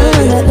get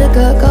ready. Let the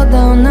girl go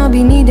down, I'll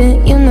be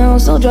needing, you know.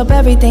 So drop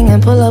everything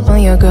and pull up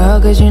on your girl,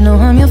 cause you know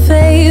I'm your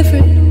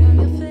favorite.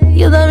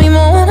 You love me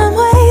more when I'm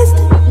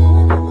wasted.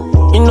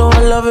 You know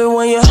I love it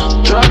when you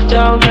drop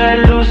down, get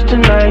loose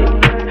tonight.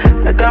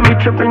 That got me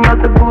tripping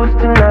out the boost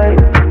tonight.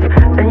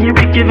 And you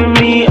be giving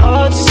me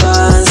all the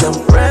signs. I'm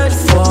ready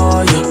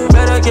for you,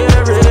 better get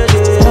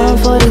ready.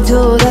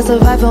 142, that's a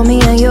vibe for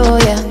me and you,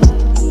 yeah.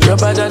 You're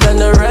better than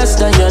the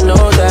rest and you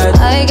know that.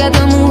 I got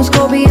the moves,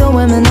 Scorpio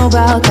women know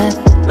about that.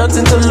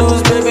 Nothing to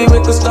lose, baby, we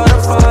could start a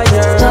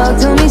fire. Talk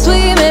to me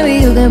sweet,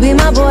 maybe you can be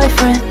my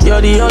boyfriend. You're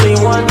the only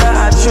one that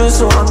I choose,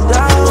 so I'm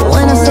down.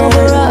 When I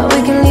sober up,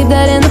 we can leave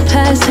that in the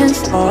past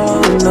tense.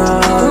 Oh no,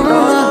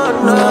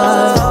 no, no.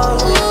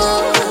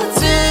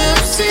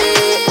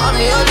 Tipsy, I'm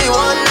the only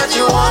one that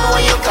you want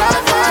when you got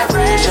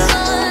vibration.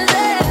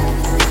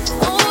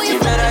 You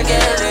better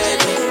get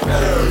ready.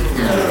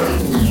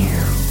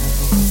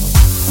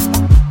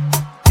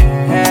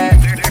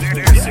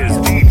 This is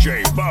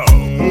DJ Bo.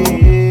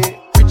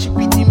 Richie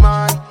Pitty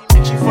man,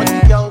 Richie for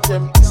the girl,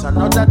 them. It's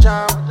another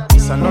jam,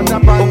 it's another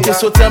banger. Okay,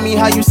 so tell me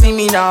how you see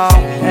me now.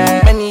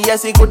 Many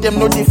years ago, them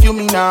know they feel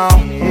me now.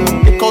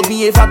 They called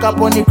me a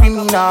vagabond, a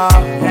criminal.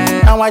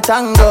 Now I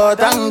thank God,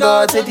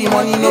 say the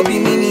money no be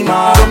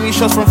minimal. Don't me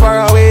shots from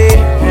far away.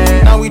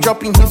 Now we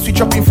dropping hits, we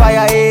dropping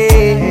fire,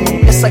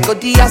 eh. Yes, I got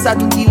the ass, I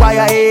do the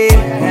wire,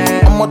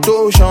 eh. I'm a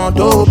Dojan,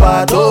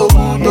 Doba,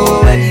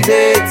 Dobu,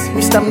 elevate.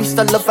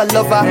 Mr.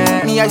 Lover,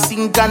 me I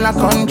sing Ghana,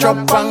 con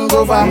drop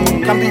hangover.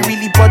 Can't be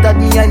really bothered,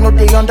 me I know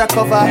they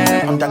undercover.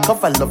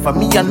 Undercover lover,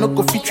 me I no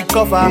go fit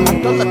recover.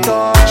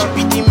 She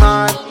be the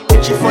man,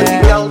 she for the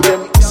girl,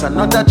 them. It's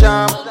another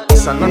jam,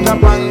 it's another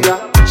banger.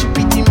 She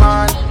be the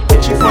man,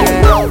 she for the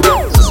girl,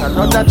 them. It's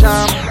another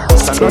jam,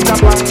 it's another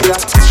banger.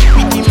 She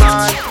be the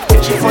man,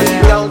 she for the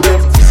girl,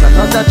 them. It's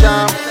another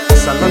jam,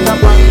 it's another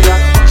banger.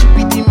 She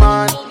be the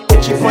man,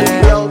 she for the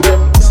girl, them.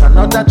 It's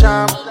another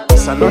jam,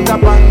 it's another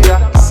banger.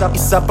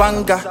 It's a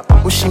banger,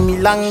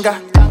 Ushimilanga.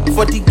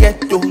 For the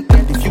ghetto,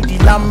 they feel the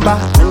lamba.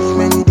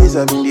 Many days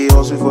I've been the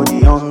hustle for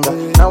the hunger.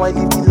 Now I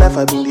live the life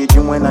I've been the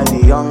dream when I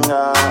was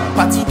younger.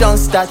 Party don't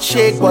start,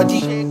 shake body.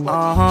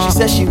 She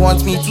says she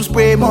wants me to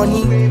spray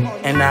money.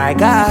 And I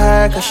got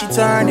her cause she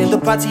turning the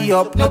party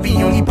up. No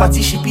be only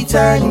party, she be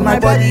turning my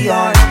body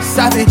on.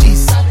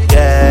 Savages,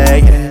 yeah,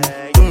 yeah.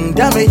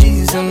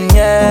 Damages,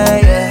 yeah,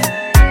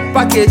 yeah.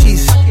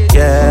 Packages,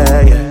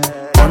 yeah,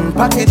 yeah. On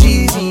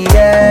packages,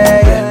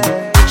 yeah, yeah.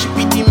 She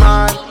be the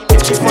man,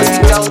 she for the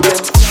girl, them.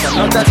 It's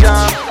another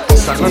jam,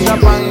 it's another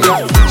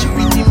banger. She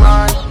be the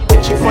man,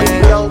 she for the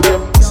girl,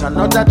 them. It's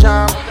another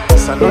jam,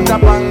 it's another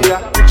banger.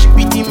 She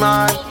be the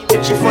man,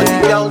 she for the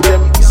girl,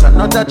 them. It's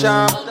another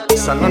jam,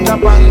 it's another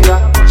banger.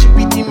 She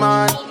be the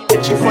man,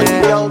 she for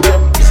the girl,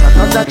 them. It's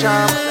another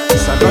jam,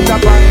 it's another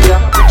banger.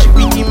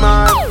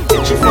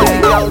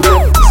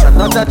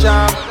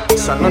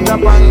 it's another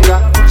banger.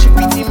 She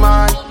be the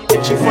man,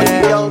 she for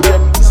the girl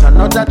them. It's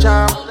another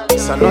jam,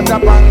 it's another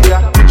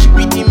banger. She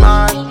be the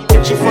man,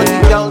 she for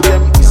the girl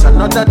them. It's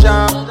another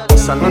jam,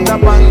 it's another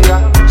banger.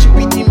 She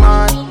be the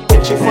man,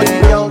 she for the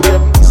girl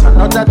them. It's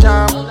another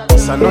jam,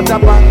 it's another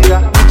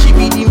banger. She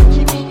be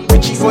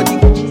the, she for the,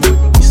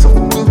 it's a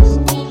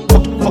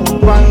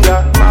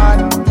banger,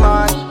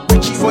 man.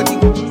 She for the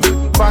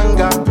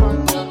banger.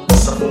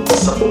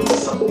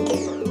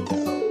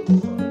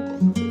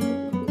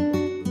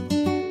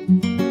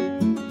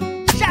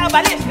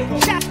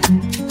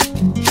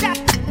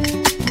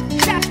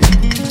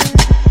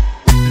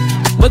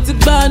 Mo ti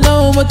gbà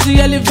náà, mo ti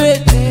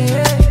elevate.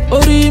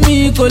 Orí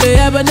mi kò lè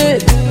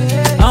hibernate.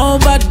 Àwọn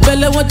bad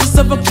belle want to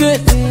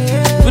suffocate.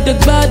 With the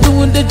gbádùn,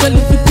 with the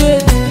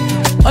jollificate.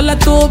 Ọlá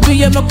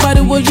tóbi yẹ mọ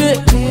pariwo yé.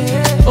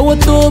 Owó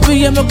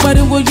tóbi yẹ mọ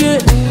pariwo yé.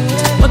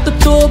 Mọ́tò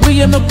tóbi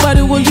yẹ mọ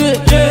pariwo yé.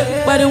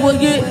 Pariwo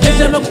yé,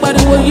 ẹsẹ̀ mọ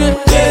pariwo yé.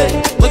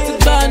 Mo ti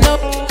gbà náà.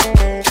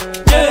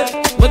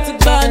 Mo ti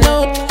gbà náà.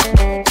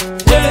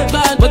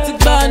 Mo ti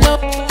gbà náà.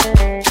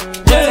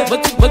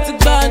 Mo ti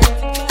gbà náà.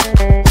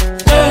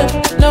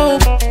 No,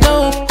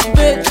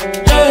 bitch.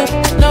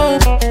 No,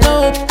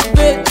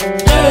 bitch.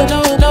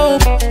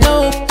 No,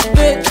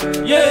 bitch.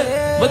 Yeah,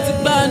 but it's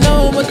bad, no,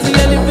 but it's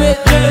elevate.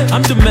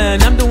 I'm the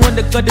man, I'm the one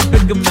that got the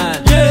bigger man.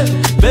 Yeah,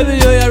 baby,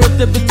 yo, I wrote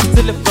the bitch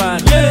till the fan.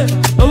 Yeah,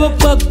 over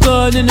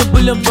popcorn in the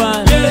bullet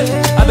van.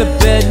 Yeah, I be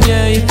bad,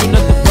 yeah, if you're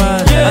not the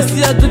fan. Yeah, I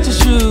see I got your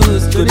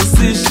shoes, go to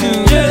see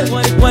shoes. Yeah,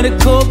 want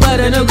it cold, but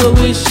I don't go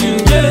wish you.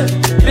 Yeah,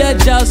 bad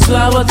job, so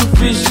I want to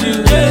fish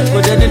you. Yeah,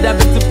 but then that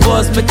bitch the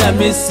boss, make I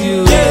miss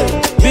you. Yeah,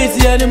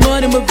 busy in the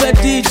morning, my bad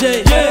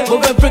DJ. Yeah,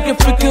 move freaking,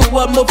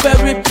 what my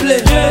favorite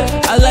play. Yeah,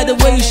 I like the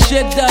way you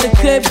shake that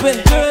cape.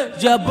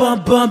 Yeah,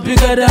 bump,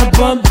 bigger than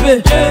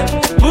bumpy. Yeah,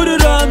 put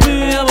it on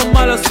me, I'm a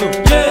malasso.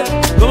 Yeah,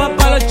 go my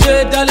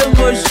apologize, darling,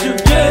 motion.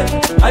 Yeah,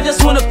 I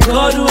just wanna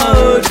call you, I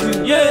hold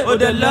you. Yeah, oh,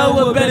 the love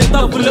will be the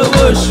top of the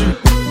ocean.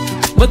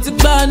 But it's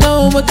bad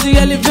now, but it's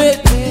elevate.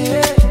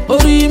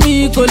 Orí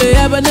mi kò lè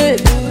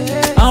hibernate.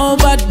 Àwọn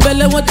bad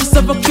belle want to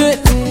suffocate.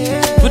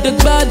 With the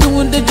gbádùn,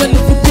 with the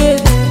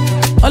jollificate.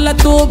 Ọlá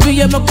tóbi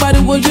yẹ mọ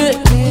pariwo yé.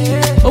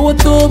 Owó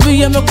tóbi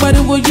yẹ mọ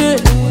pariwo yé.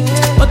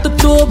 Mọ́tò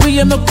tóbi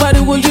yẹ mọ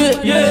pariwo yé.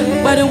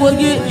 Pariwo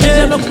yé,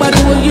 ẹsẹ̀ mọ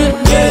pariwo yé.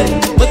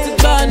 Mo ti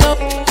gbà náà.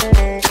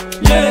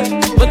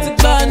 Mo ti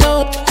gbà náà.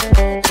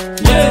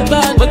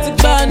 Mo ti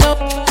gbà náà.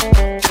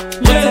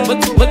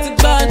 Mo ti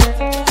gbà náà.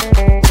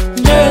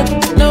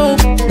 No,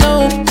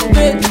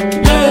 bitch.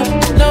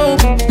 No,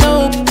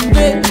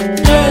 bitch.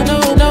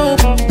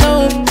 No,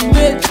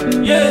 bitch.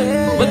 Yeah,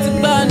 mo ti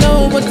gbà náà,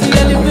 mo ti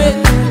elevate.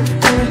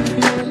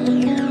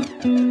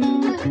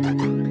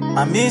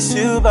 I miss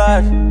you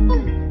bad.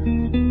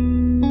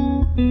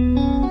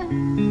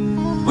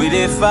 We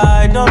dey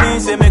fight, no mean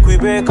say make we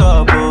break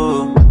up,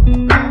 oh.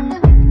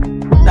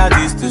 That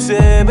is to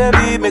say,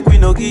 baby, make we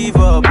no give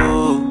up,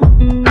 oh.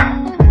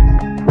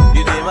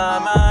 You dey my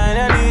mind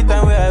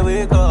anytime where I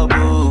wake up,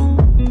 oh.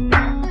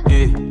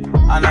 Yeah,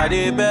 and I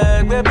dey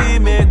beg, baby,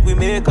 make we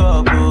make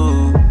up,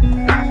 oh.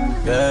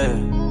 Yeah,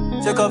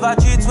 take off I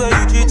cheat where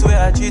you cheat, where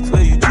I cheat,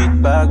 where you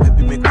cheat back,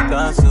 baby, make me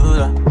cancel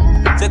that.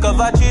 Take off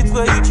I cheat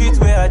where you cheat,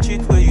 where I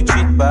cheat, where you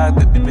cheat back,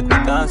 baby, make me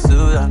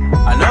cancel that.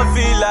 I don't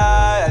feel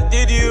like I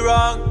did you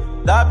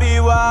wrong, that be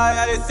why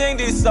I sing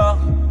this song.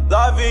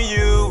 Loving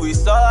you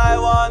is all I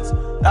want.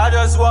 I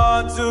just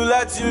want to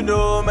let you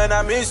know, man,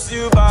 I miss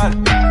you bad.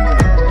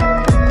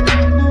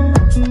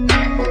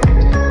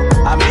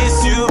 I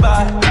miss you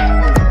bad.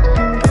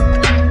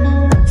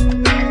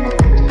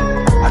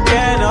 I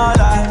cannot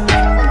lie.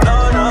 No.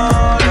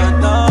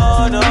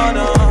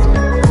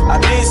 I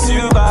miss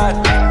you bad.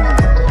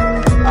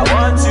 I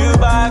want you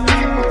back.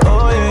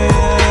 Oh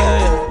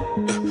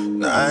yeah.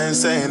 Now I ain't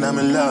saying I'm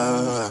in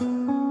love,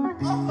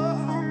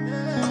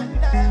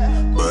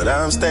 but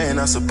I'm staying,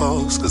 I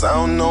suppose, cause I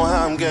don't know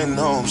how I'm getting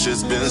home.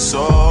 Shit's been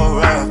so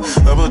rough.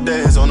 Couple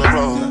days on the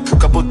road,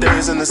 couple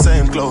days in the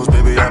same clothes.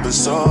 Baby, I've been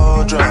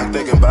so drunk,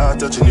 thinking about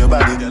touching your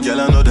body.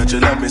 Girl, I know that you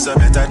love me, so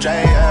better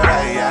try your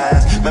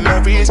eyes.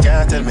 Memories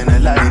can't tell me no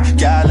lie.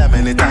 Girl, how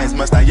many times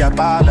must I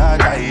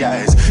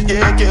apologize?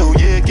 Yeah, kill,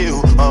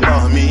 I'm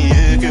on me,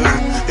 yeah, kill.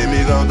 Let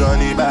me go,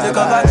 bye. Take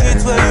off I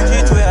cheat where you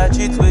cheat, where I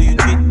cheat, where you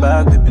cheat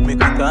back, baby, make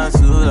me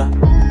cancel that.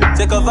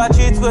 Take off I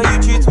cheat where you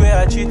cheat, where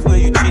I cheat, where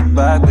you cheat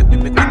back, baby,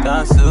 make me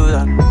cancel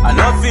that. I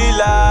don't feel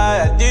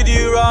like I did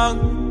you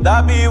wrong,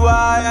 that be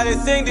why I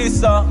sing this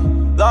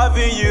song.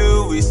 Loving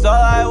you is all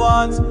I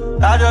want.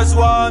 I just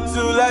want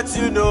to let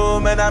you know,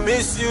 man, I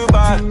miss you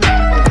bad.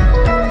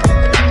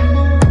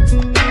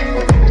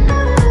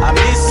 I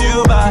miss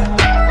you bad.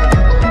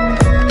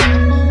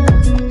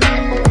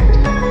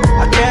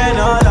 I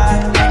cannot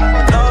lie.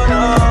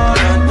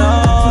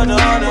 No.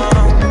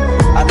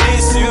 I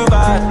miss you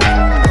bad.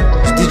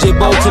 It's DJ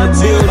Bo to the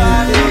building.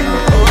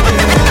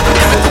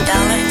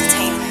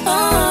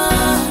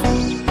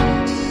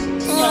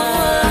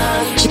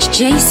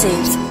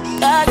 J-Sips.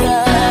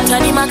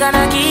 Johnny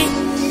Maganaki.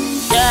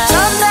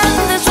 Sometimes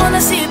I just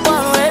wanna see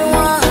on red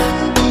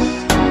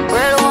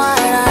wine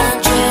and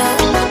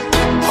chill.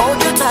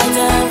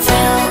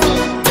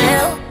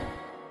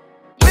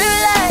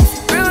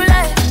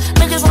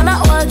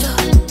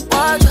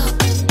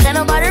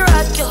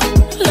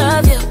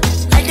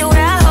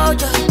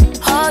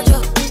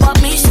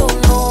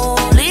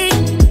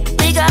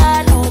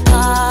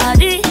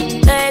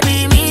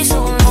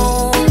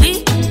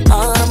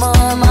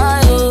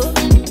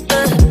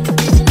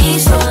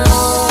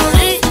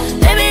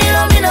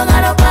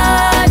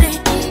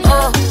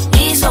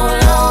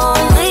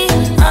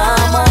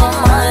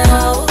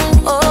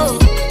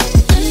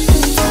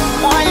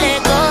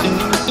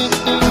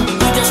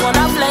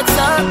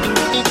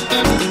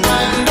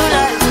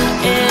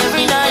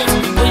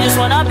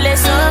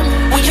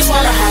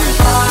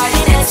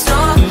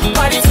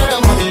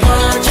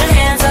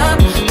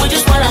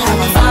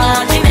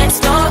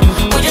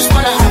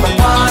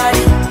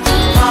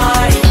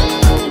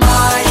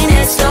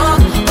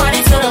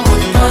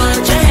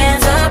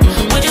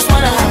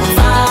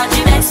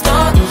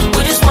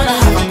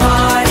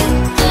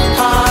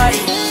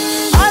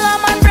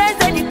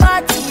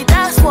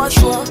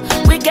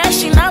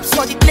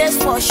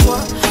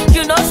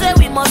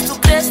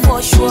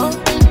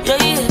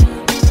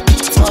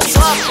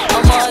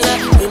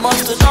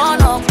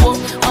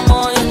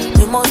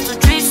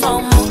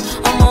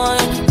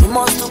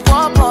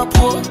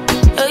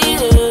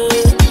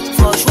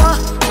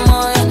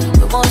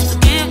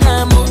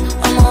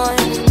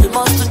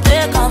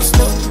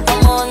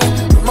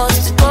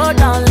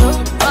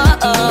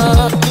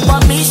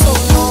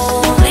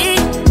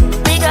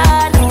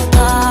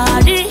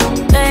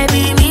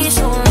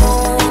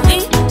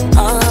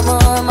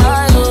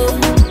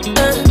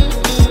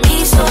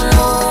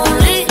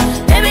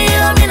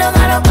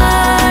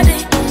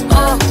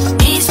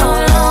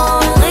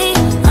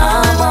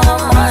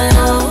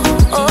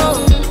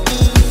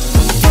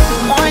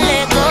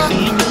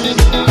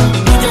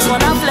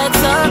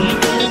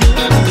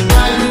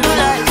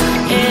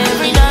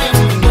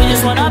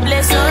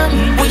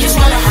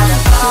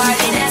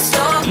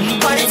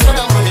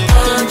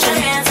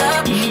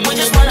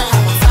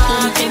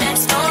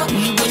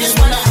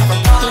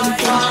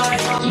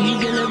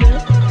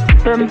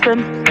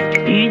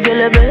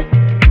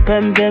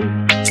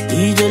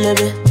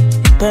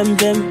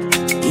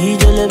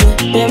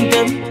 Pem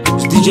pem.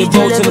 It's DJ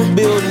Bolt in the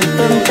building.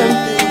 Pem pem.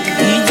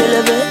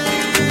 Ijelebe.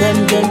 Pem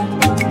pem.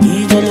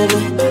 Ijelebe.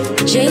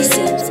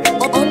 J-Sips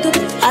on the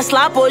I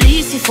slap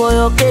police for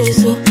your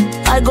case. Oh.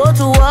 I go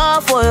to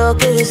war for your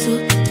case. Oh.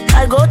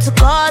 I go to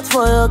court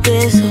for your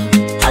case. Oh.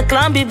 I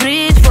climb the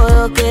bridge for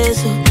your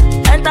case. Oh.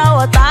 Enter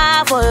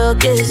water for your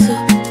case.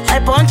 Oh. I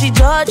punch the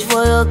judge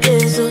for your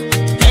case. Oh.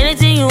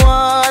 Anything you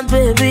want,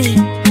 baby.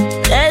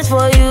 That's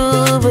for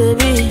you,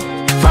 baby.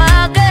 For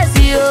your case,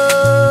 yo.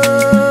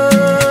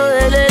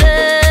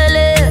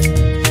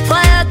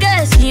 For your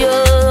case, yo.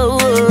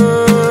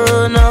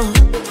 No.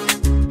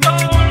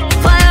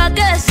 For your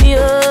case,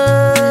 yo.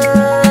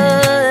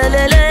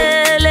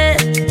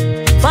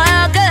 For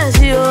your case,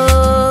 yo.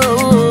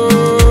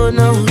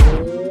 No.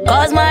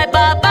 Cause my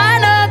papa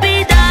no be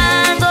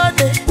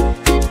Dangote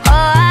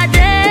or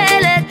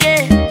Adeleke,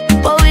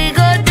 but we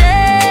go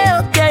there,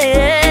 okay,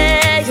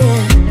 yeah.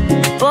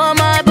 But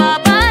my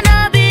papa no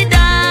be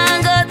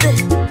Dangote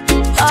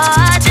or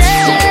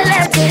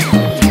Adeleke,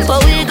 but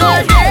we go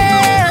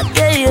there,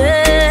 okay,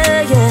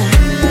 yeah.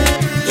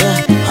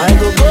 I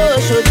go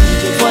show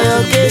DJ for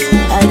your case.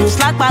 I go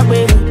slack back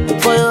baby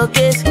for your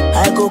case.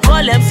 I go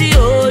call MC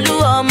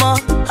Oluomo.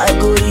 I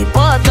go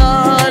report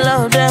all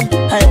of them.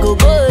 I go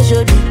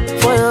show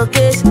for your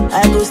case.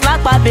 I go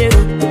slack back baby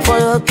for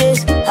your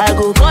case. I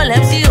go call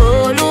MC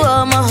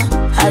Oluomo.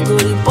 I go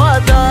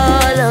report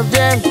all of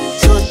them.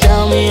 So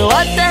tell me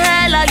what the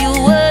hell are you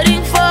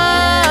waiting for?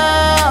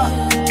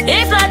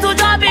 If not to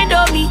drop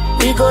Indomie,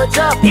 we go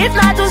drop. If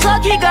not to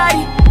soak you,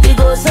 Gary, we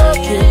go soak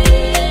you.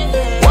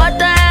 What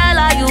the hell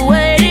are you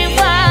waiting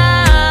for?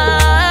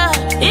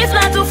 If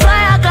not to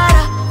fry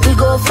akara, we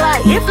go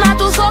fry. If not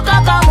to soak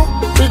akamu,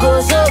 we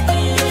go soak.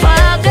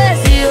 Fire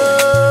case, yo.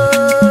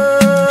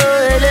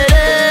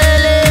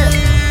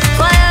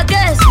 Fire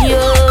case,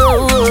 yo.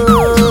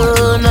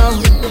 No.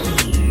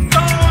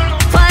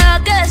 Fire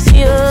case,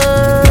 yo.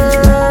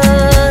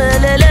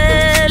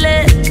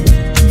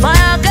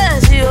 Fire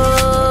case, yo.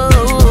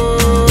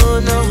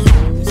 No.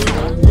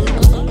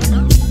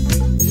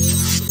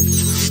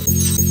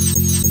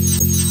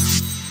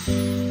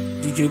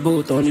 DJ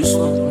Bolt on this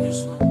one.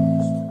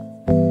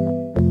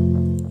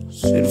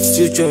 Say the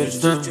future is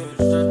done.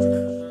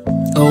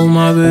 Oh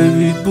my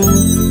baby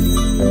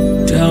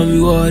boo, tell me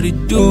what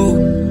it do.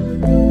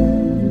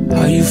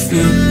 How you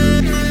feel?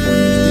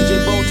 DJ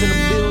Bolt in the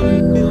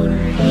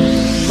building.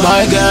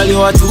 My girl,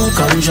 you are too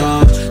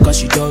conscious,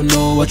 cause you don't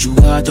know what you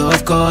got,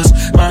 of course.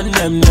 Man,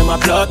 them a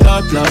plot.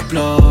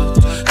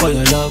 For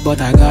your love, but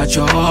I got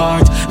your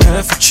heart.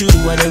 And for you,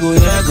 when they go,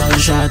 yeah,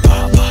 gunshot,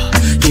 papa.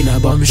 In a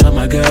bomb shot,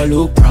 my girl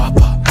look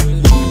proper.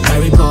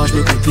 Carry Porsche,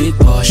 make a big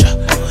Porsche.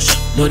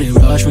 No they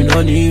rush, me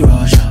no need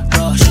rush.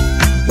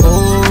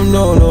 Oh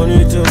no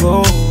need to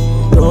go.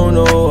 Don't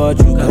know what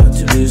you got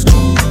to this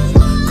go.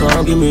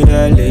 Come give me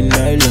that late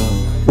night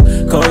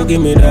love. Come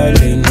give me that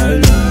late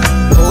night love.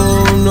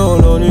 Oh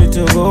no need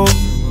to go.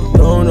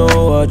 Don't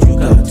know what you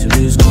got to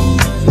this go.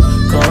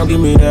 Come give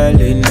me that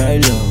late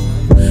night love.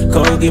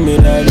 Come give me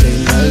that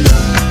late night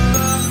love.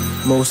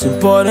 Most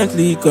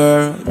importantly,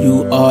 girl,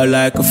 you are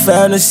like a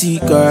fantasy,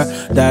 girl.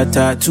 That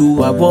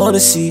tattoo, I wanna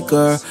see,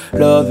 girl.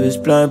 Love is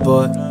blind,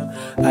 but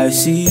I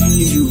see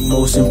you.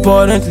 Most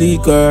importantly,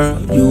 girl,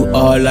 you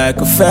are like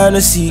a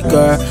fantasy,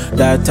 girl.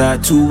 That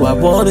tattoo, I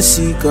wanna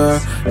see, girl.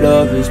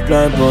 Love is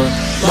blind, but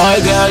my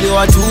girl, you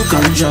are too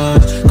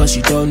conscious, cause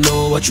you don't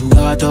know what you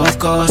got, of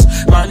course.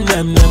 Man,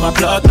 them a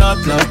plot.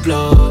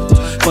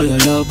 For your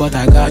love, but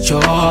I got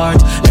your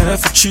heart. And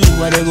for you,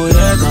 when they go,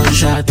 yeah,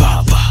 gunshot,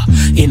 papa.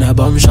 In a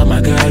bomb shot, my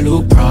girl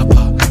look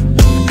proper.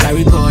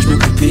 Carry Porsche,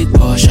 make a big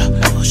Porsche.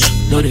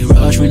 No they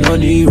rush, me no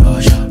need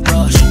rush.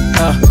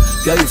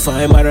 Girl, you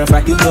fine, matter of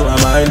fact, you blow my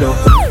mind, though.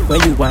 When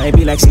you whine,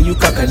 be like, say you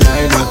cock a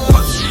nine, though.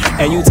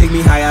 And you take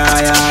me higher.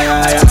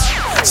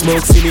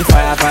 Smoke, see me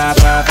fire.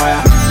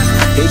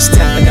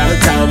 H-Town,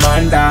 downtown,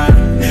 man down.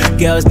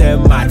 Girls,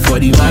 them mad for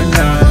the man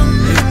down.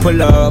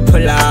 Pull up.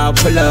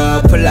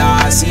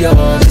 See your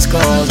homies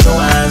calls, no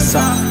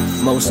answer.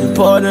 Most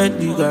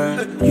importantly,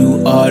 girl,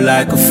 you are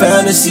like a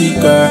fantasy,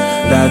 girl.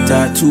 That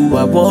tattoo,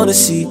 I wanna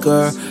see,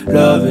 girl.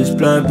 Love is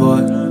blind,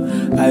 but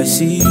I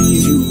see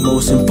you.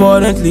 Most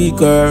importantly,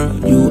 girl,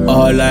 you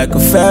are like a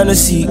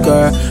fantasy,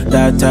 girl.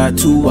 That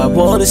tattoo, I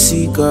wanna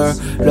see, girl.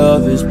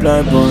 Love is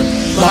blind, but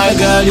my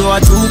girl, you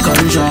are too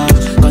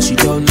conscious, cause you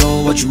don't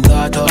know what you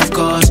got, of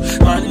course.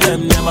 Man,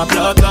 them a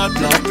plot.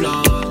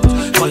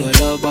 For your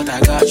love, but I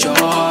got your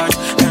heart.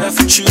 And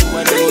for you,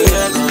 when they go,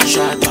 yeah,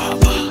 gunshot,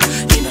 papa.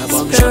 In a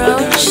bomb shot, my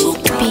girl look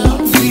proper.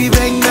 We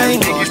bang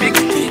nine.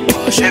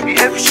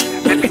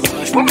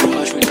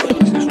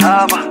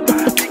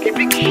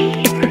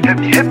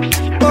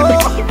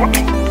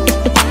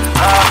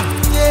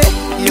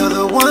 You're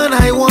the one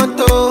I want,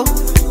 oh.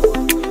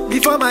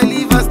 Before my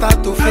liver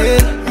start to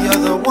fail, you're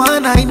the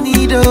one I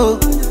need, oh.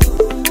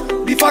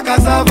 Before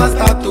cassava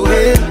start to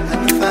hail,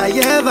 and if I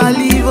ever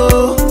leave,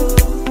 oh,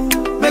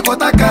 make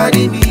what I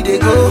carry me, they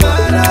go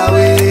far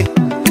away.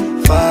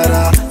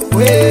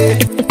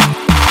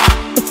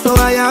 So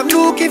I am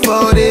looking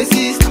for a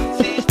sister,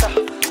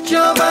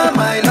 Joma,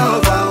 my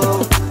lover,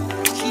 oh.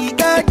 She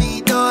got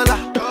the dollar.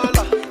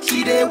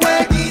 She dey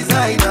wear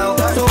designer,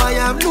 so I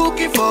am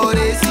looking for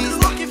a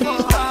sister.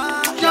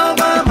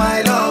 Joma,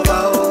 my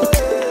lover, oh.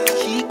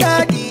 She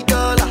got the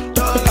dollar.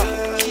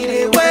 She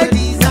dey wear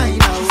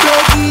designer, so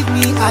give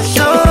me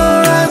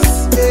assurance,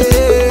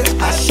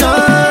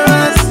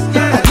 assurance.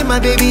 I give my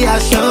baby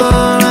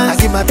assurance. I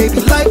give my baby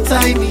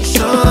lifetime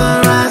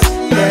insurance,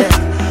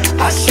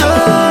 yeah.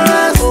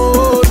 Assurance,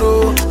 oh no,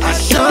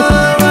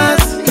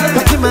 assurance.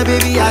 I give my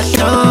baby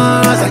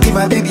assurance. I give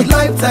my baby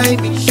lifetime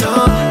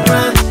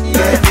insurance,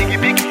 yeah. Biggie,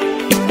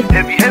 biggie,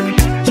 heavy, heavy.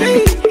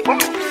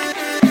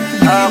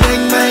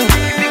 Bang, bang.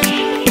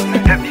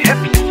 Heavy,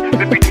 heavy,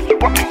 baby, do you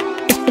want me?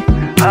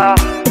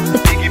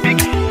 Biggie,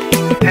 biggie,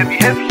 heavy,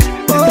 heavy.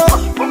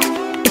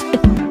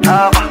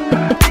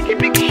 Biggie,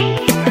 biggie,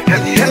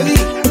 heavy, heavy,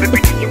 baby,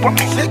 do you want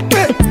me?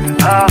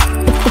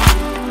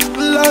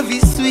 Love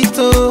is sweet,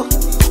 oh.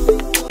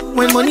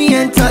 When money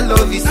enter,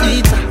 love is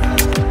sweet.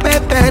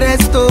 Pepe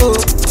resto.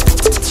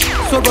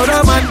 So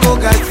brother man go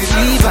guys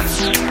believer.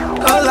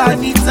 All I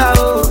need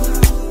oh.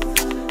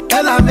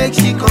 Tell her make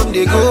she come,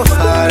 they go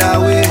far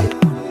away.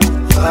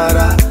 Far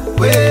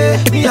away.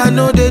 Me I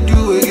know they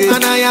do again.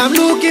 And I am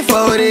looking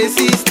for a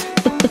sister.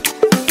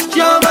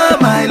 Joma,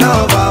 my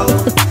lover,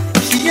 oh.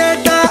 She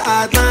enter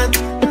Atlanta.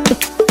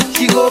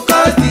 She go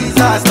cause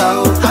disaster,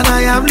 oh. And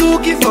I am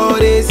looking for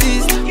a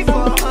sister.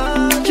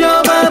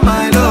 Joma,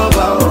 my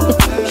lover,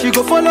 oh. She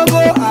go follow go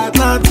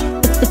Atlanta.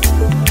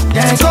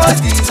 Then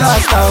cause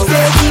disaster, oh.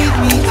 They give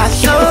me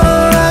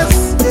assurance,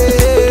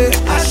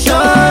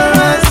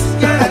 assurance.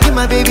 I give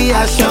my baby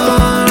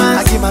assurance.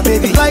 I give my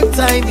baby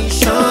lifetime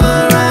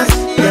insurance,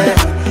 yeah.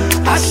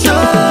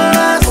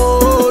 Assurance,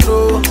 oh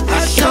no,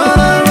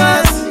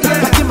 assurance.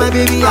 I give my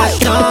baby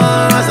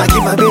assurance. I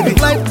give my baby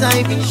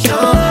lifetime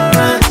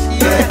insurance,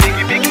 yeah.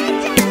 Biggie, biggie,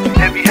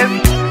 heavy, heavy.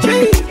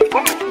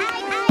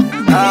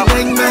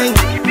 Bang, bang.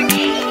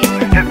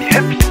 Heavy,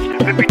 heavy,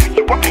 baby, do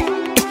you want me?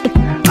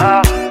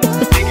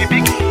 Biggie,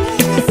 biggie,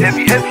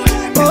 heavy, heavy.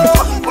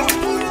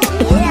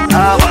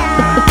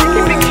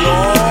 Biggie, biggie,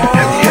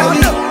 heavy, heavy,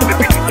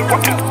 baby, do you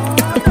want me?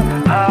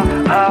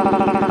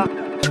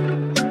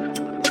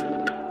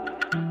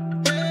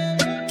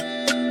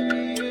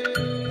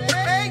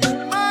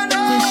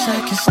 Wish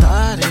I could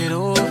start it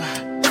over.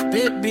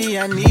 Baby,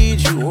 I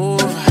need you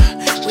over.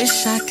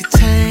 Wish I could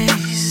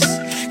taste,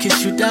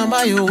 kiss you down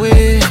by your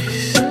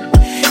waist.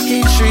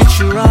 He treat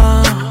you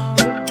wrong.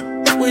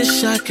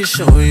 Wish I could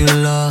show you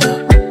love.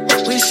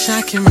 Wish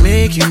I could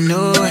make you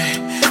know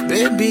it.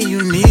 Baby,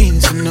 you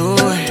need to know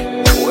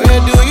it. Where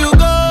do you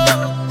go?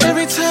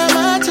 Every time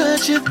I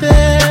touch you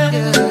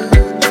there,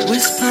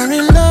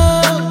 whispering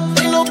love,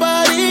 ain't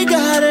nobody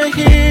gotta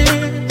hear.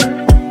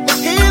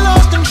 He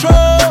lost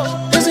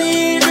control, doesn't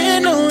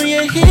even know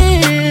you're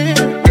here.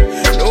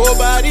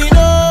 Nobody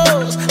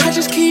knows, I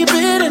just keep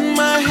it in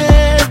my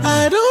head.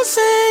 I don't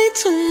say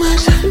too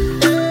much,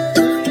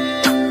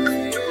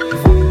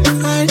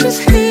 I just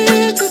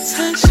hear the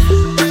touch.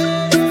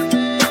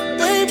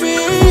 Baby,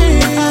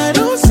 I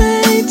don't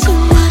say too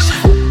much,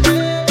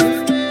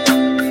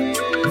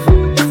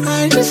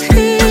 I just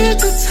hear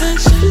the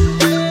touch.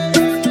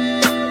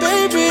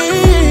 Baby,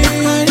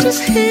 I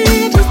just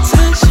hear the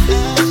touch.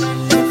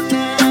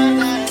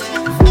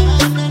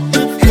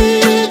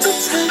 Hear the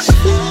touch.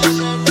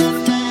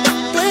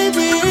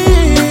 Baby,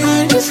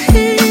 I just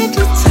hear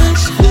the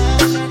touch.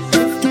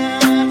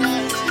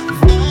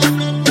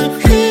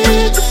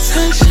 Hear the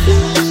touch.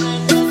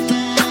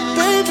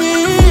 Baby,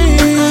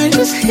 I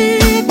just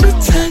hear the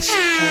touch.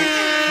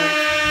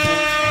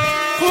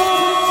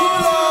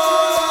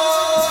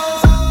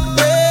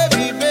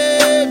 Baby,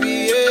 baby,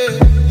 yeah.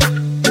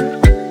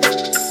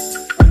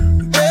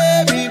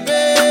 Baby,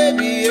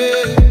 baby,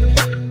 yeah.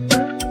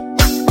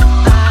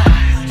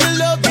 Your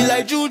love be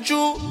like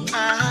juju.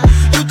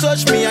 You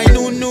touch me, I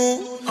know.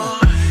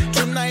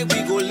 Tonight we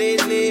go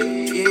lele.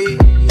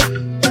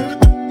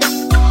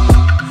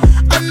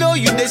 I know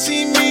you they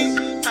see me.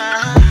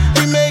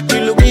 You make me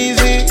look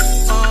easy.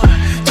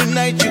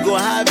 Tonight you go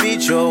have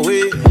it your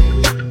way.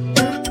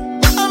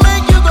 I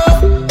make you go.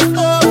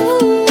 Oh,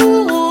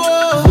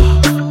 oh.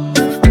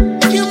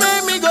 You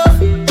make me go.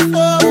 Oh,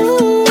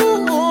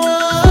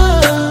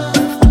 oh.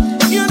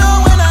 You know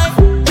when I.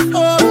 Oh,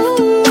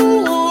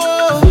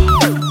 oh.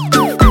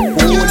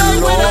 You know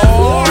when I.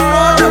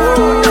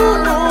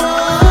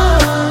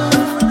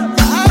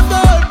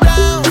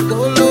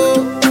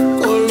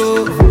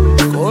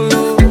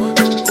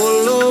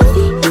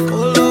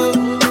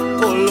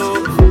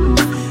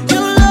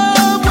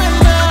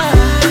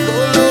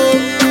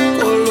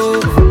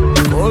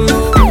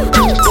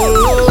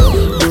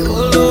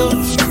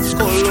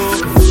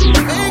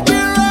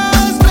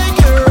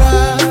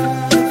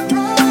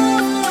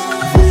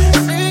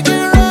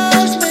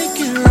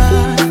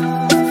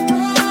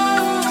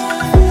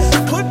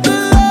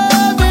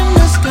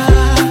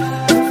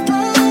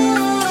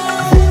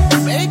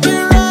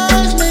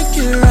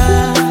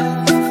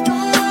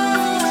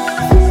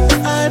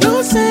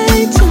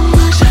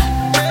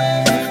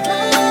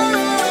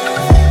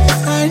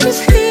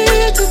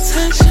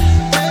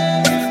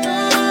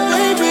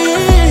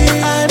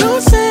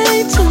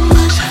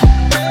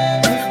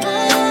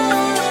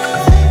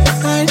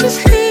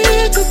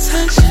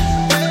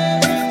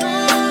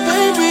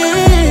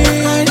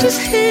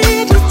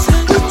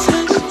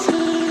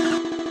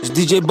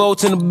 DJ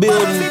Bolt in the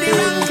building.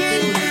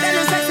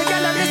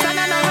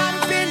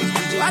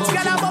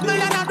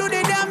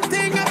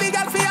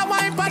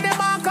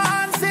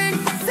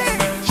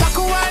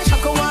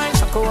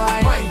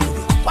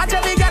 Watch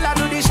every girl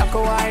do the shaka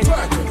wine.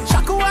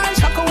 Shaka wine,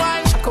 shaka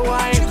wine, shaka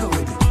wine.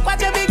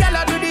 Watch every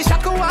girl do the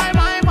shaka wine,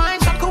 my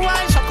mind. Shaka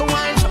wine, shaka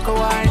wine, shaka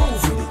wine.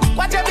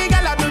 Watch every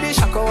girl do the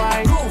shaka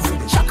wine.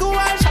 Shaka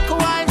wine, shaka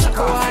wine,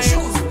 shaka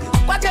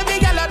wine. Watch every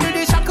girl do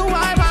the shaka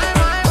wine, my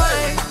mind.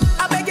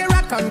 I beg you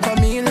rock on to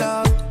me,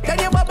 love. Then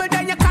you bubble,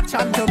 then you catch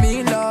on to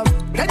me, love.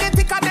 Then you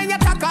tick and then you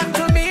tack on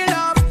to me,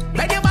 love.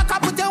 Then you back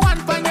up, put your one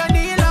on your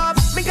knee, love.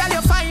 Me girl,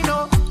 you fine,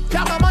 oh.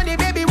 Drop my money,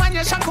 baby, when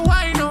you shaka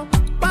wine, oh.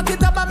 Back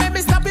it up and make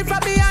me stop it from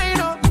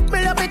behind, oh.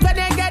 Me love it when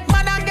they get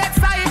mad and get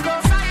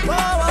psycho. Whoa,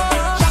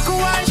 whoa. Shaka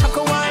wine,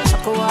 shaka wine,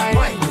 shaka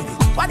wine.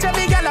 Watch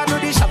every girl do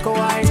the shaka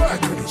wine.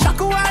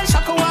 Shaka wine,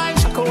 shaka wine,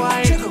 shaka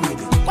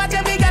wine. Watch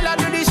every girl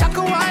do the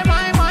shaka wine,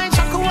 my mind.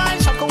 Shaka wine,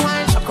 shaka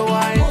wine, shaka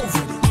wine.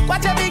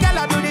 Watch every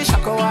girl do the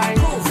shaka wine.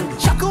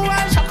 Shaka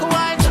wine, shaka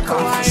wine, shaka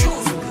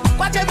wine.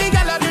 Watch every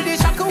girl do the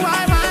shaka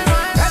wine, my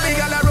mind. Every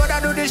girl road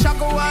do the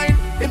shaka wine.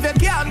 If you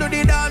can't do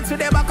the dance to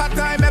the back of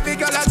time, every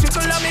girl a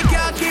trickle on me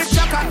can't keep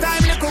track of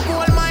time. Little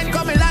gold mine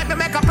coming like me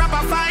make a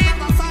proper fight.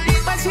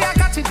 But she a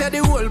catch it to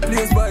the whole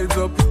place vibes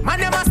up. Man,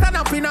 they must stand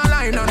up in a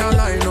line on a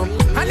line up.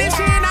 And if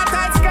she in a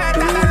tight skirt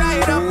and a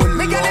ride up,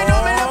 me girl you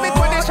know me love it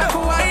when they shaka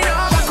wine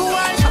up. Shaka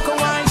wine, shaka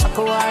wine,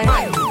 shaka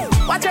wine.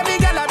 Watch every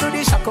girl do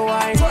the shaka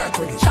wine.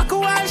 Shaka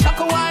wine,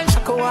 shaka wine,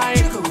 shaka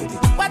wine.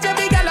 Watch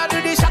every girl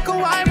do the shaka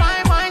wine,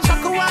 my mind.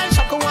 Shaka wine,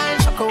 shaka wine,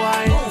 shaka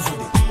wine.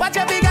 Watch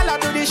every girl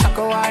do the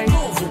shaka wine.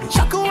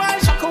 Shaka wine,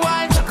 shaka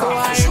wine, shaka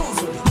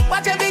wine.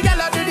 Watch every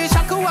girl do the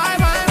shaka wine,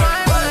 my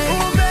mind.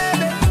 Oh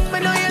baby, me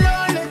know you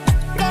lonely.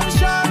 Come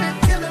show me,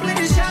 give me with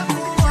the shaka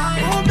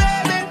wine. Oh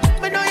baby,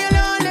 me know you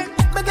lonely.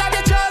 Me glad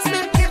you trust me,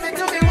 give it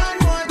to me one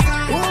more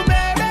time. Oh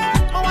baby,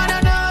 I wanna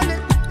know it.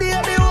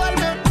 Baby, hold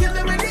me, give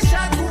me with the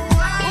shaka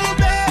wine. Oh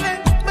baby,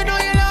 me know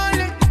you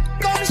lonely.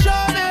 Come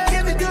show me,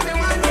 give it to me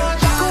one more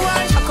time. Shaka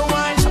wine, shaka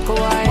wine, shaka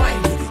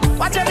wine.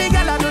 Watch every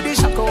girl do the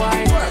shaka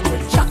wine.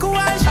 Shaka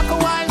wine, shaka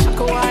wine,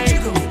 shaka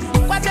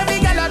wine. Watch every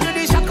girl do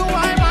the shaka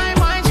wine, my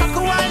mind. Shaka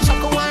wine,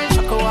 shaka wine,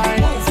 shaka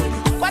wine.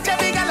 Watch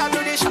every girl do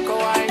the shaka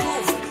wine.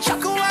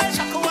 Shaka wine,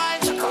 shaka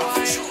wine, shaka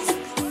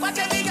wine. Watch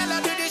every girl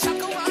do the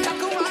shaka wine,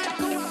 shaka wine,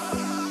 shaka wine.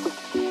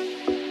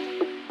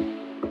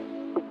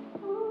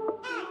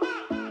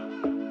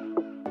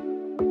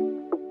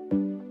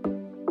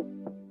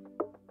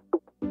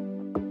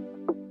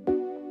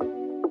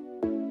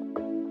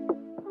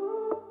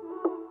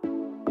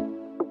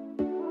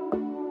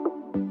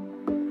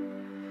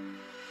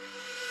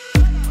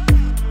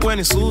 When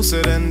it's all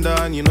said and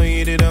done, you know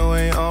you didn't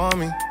wait on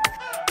me.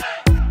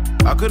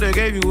 I could've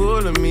gave you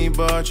all of me,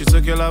 but you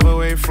took your love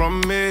away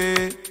from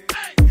me.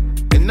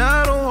 And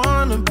I don't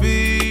wanna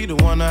be the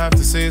one to have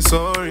to say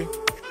sorry.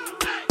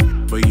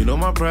 But you know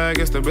my pride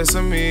gets the best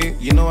of me.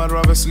 You know I'd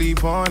rather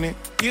sleep on it.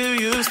 You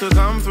used to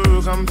come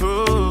through.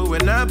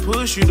 When I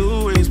push, you'd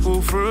always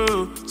pull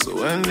through. So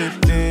when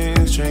did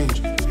things change?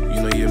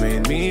 You know you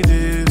made me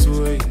this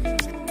way.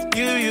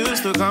 You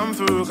used to come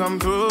through.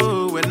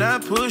 When I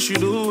push,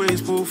 you'd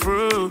always pull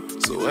through.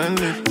 So when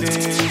did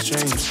things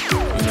change? You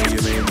know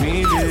you made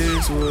me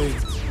this way.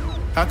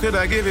 How could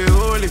I give it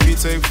all if you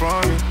take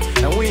from me?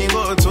 And we ain't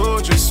got a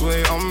torture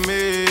sway on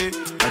me.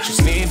 I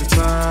just need the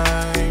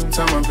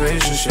time my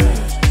patience, yeah.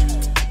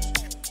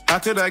 How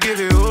could I give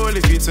it all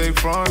if you take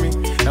from me?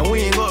 And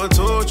we ain't got a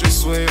torture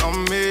sway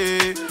on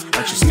me.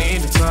 I just need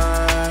the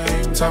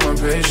time my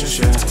patience,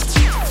 yeah.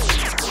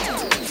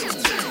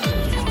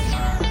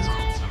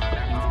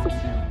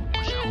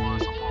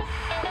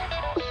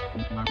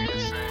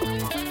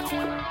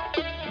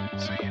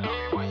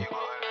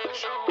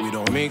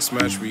 Mix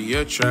match, we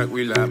attract,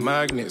 we like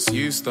magnets.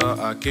 You start,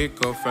 I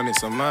kick off, and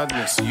it's a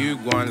madness. You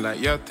go on like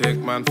you take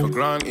man for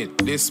granted.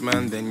 This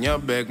man, then you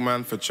beg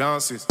man for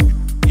chances.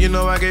 You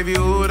know I gave you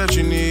all that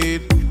you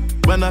need,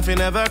 but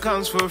nothing ever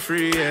comes for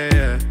free,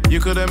 yeah. You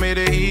could've made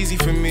it easy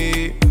for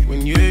me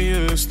when you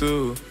used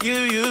to. You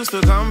used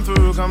to come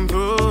through.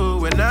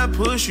 When I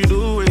push, you'd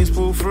always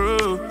pull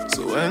through.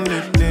 So when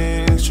did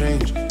things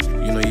change?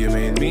 You know you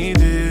made me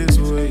this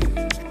way.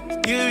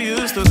 You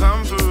used to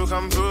come through.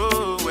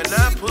 When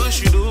I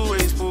push, you'd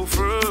always pull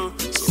through.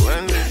 So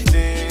when did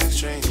things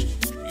change?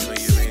 You know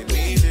you made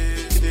me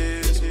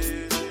this.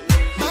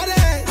 My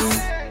legs,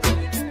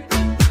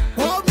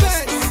 one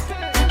bed.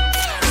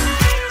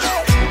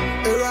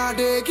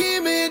 They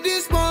give me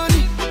this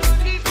money.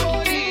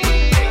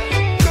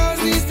 Cause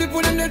these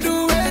people them they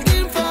do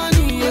waiting for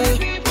me, yeah.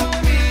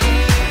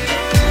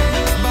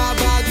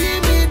 Baba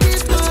give me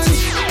this money.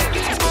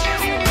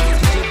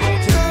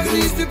 Cause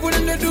these people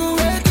them they do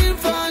waiting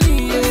for me,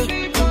 yeah.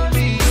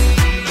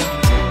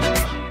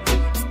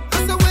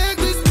 As I wake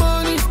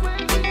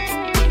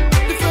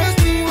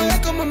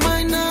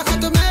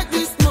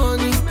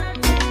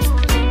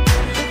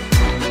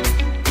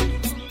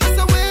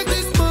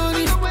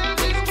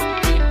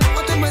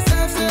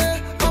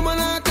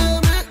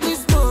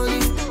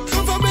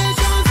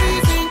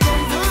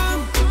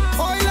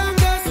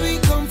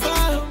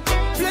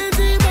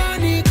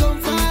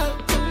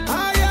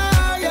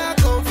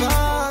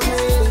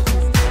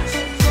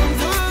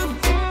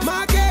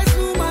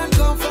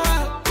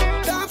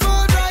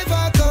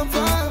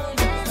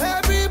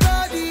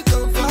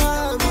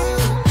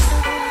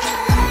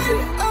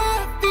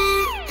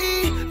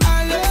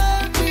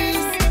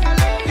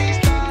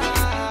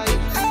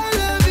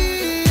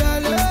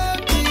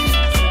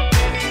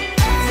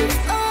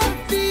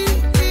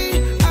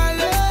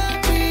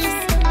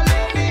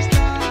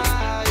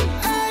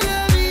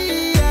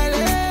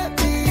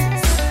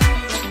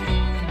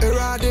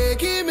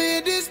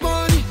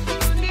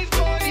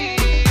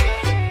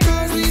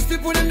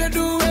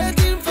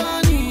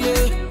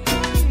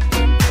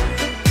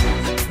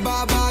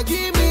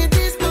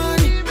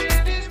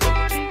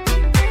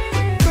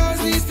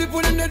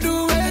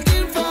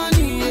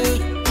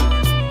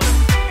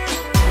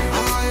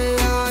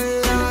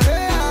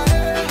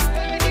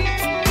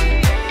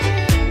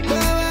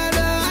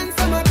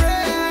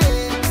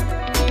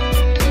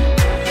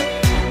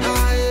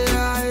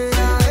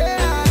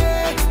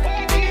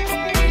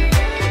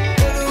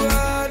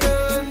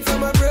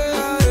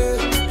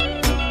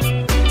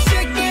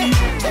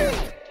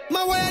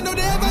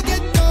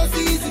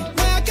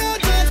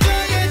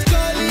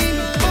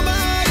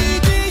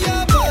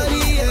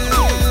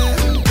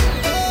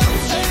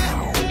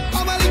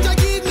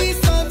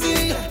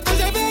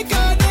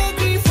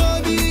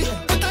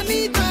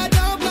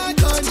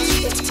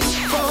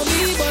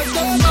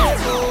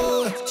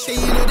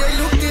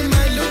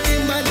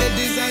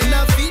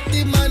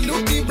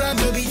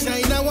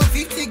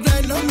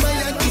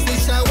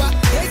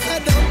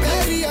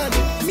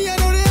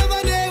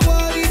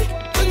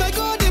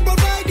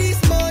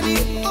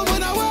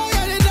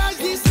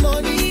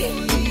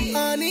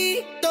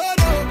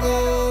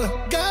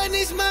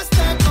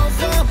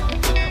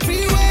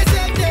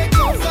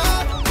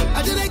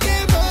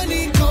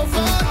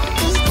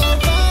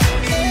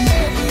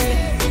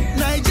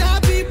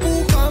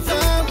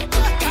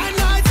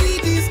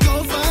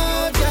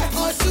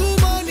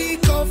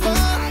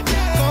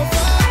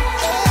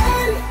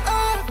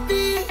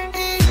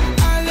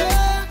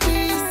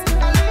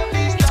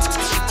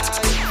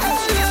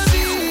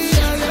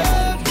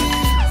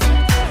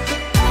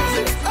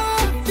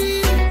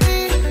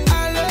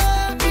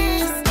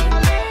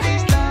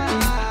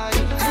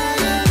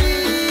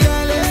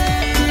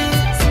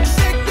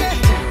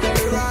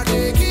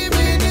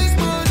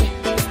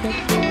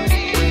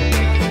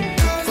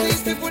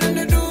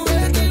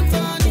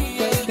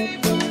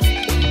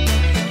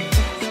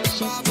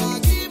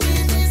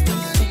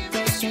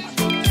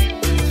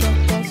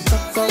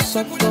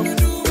baby.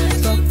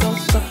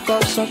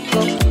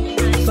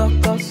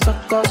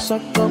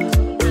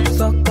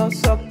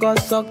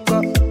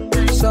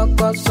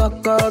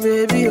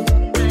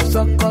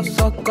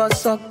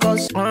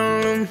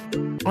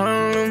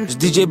 It's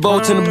DJ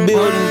Bolt in the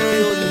building.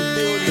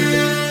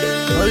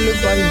 Only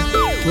fire,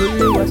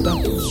 only water,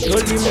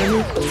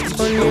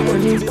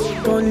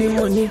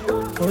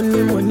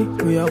 only money.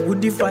 We are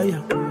woody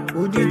fire,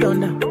 woody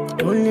thunder.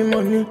 Only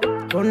money.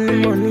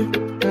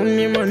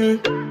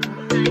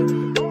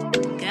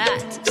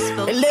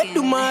 Let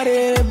the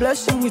mare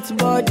bless you with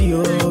body,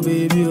 oh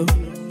baby. Oh.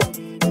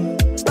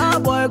 Star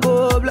boy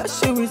go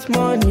bless you with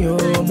money,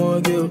 oh my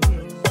girl.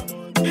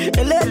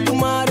 Let the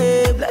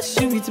mare bless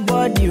you with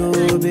body,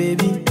 oh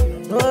baby.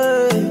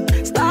 Oh,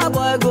 star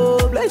boy go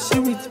bless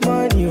you with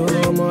money,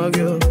 oh my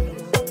girl.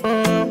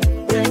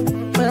 Yeah,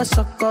 man,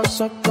 sucker,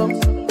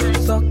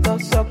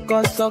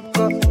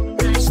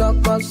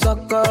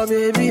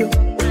 baby.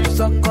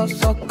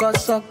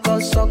 Sucker.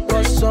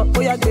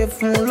 Oh, yeah, get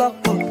from lock.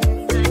 Oh,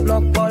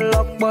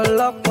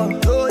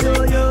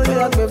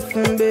 yeah, get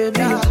from baby.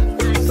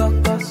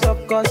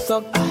 Sucker.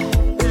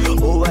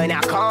 Oh, when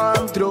I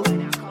come through,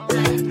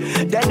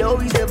 they know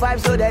we the vibe,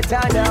 so they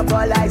turn up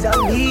all eyes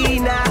on me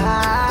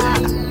now.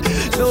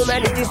 So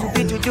many things we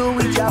fit to do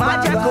with your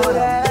magic,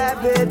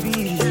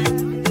 baby.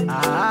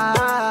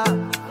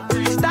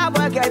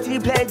 Starboy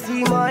getting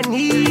plenty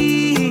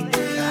money.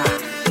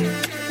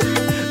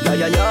 Now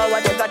you know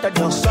what they got to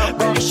do.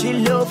 Baby, she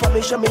low for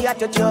me, show me how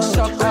to do.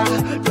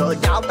 No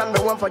doubt I'm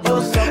the one for you.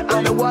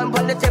 I'm the one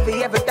for the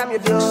TV every time you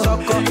do.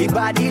 Your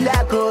body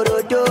like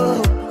Orodo.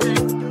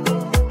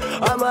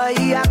 I'm a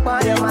yak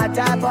my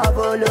type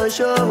of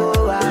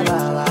show.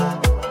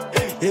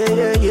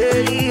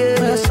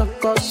 Yeah.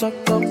 Sucker,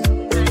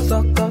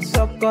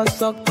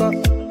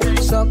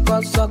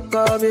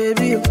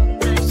 baby.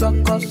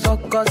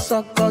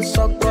 Sucker.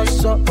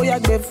 Oh, yeah,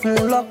 get from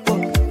lock.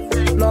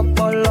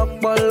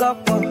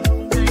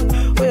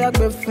 Oh, yeah,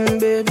 get from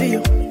baby.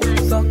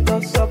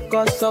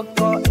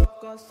 Sucker.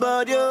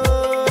 Body,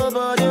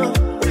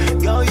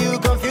 girl, you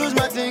confuse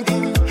my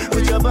thinking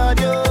with your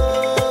body.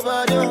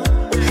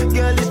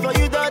 Girl, it's for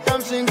you that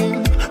I'm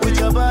singing with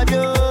your body.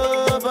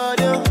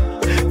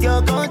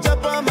 Girl, come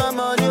chop on my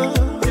money.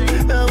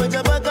 With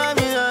your back on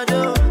me,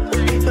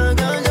 come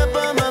chop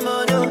on my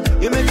money.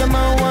 You make a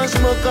man want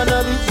smoke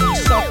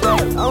cannabis. Sucker,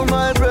 how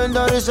my brain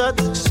done reset.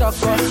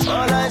 Sucker,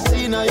 all I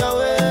see now your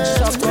way.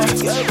 Sucker,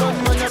 girl,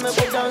 come on and make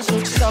me dance.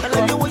 Sucker, I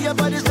like the way your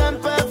body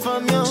stand back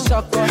from you.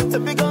 Sucker,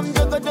 baby, come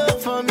juggle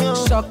from you.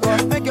 Sucker,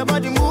 make your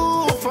body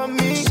move from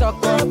me.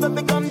 Sucker,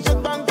 baby, come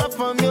jump back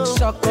from you.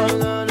 Sucker,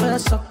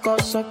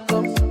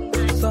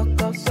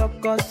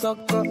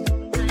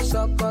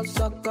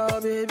 sucker,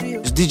 baby.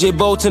 It's DJ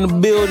Bolt in the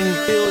building.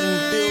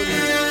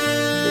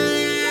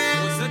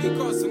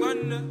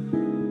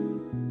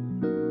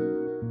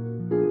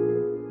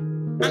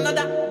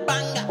 Another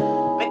banger.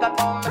 Make a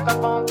come, make a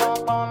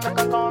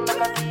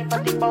keep a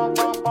deep pom.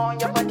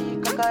 Your body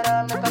kakara,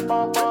 make a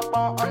pom,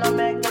 on a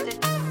make it.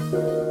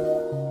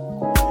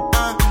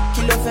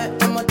 Kilo fe,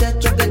 I'm a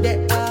dead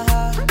chocolate,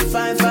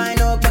 fine,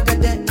 no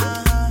packet,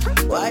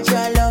 watch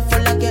your love for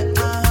like it,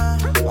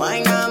 why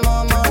not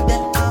more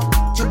dead,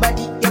 your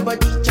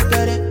body,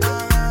 chocolate,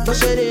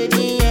 push it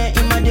in,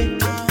 in my day,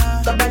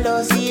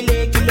 kabalo, see,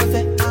 kilo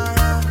fe,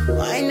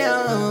 why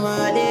now,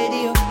 my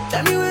lady,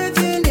 tell me what's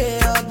in there,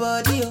 your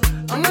body,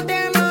 I'm a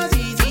damn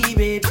easy,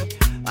 baby,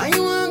 why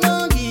you want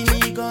to give me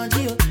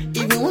control,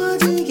 if you want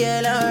to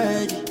get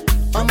already,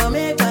 I'ma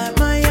make up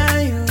my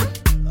you,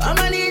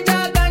 I'ma need to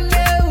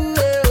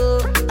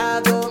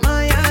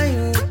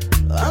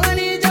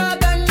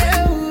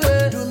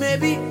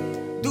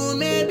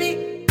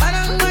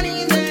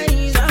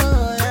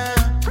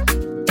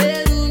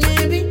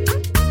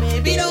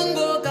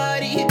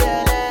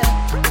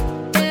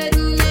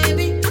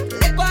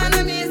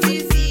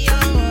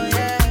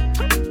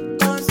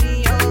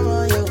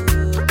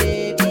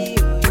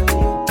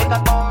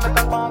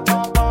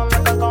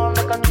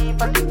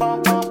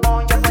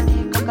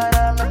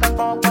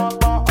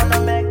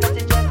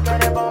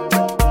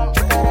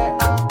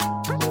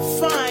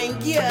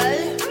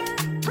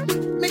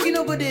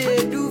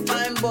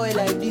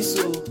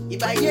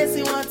if I hear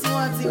see one thing,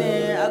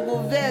 I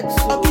go vex.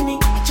 Okini,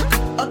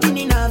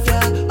 nafia,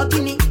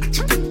 okini,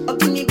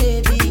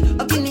 baby,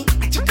 okini,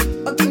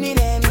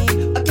 let me,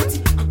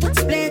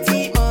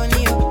 plenty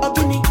money,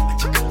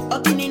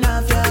 okini,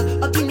 nafia,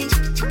 okini,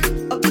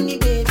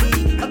 baby,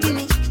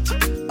 okini,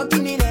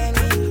 let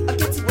me,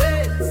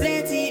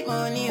 plenty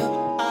money,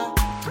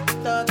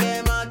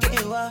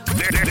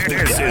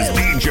 This is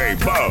DJ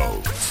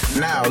Bo.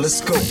 Now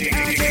let's go.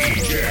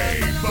 DJ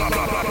Bo.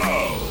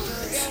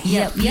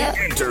 Yep.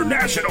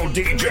 International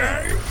DJ.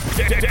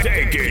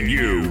 Taking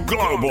you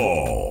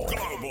global.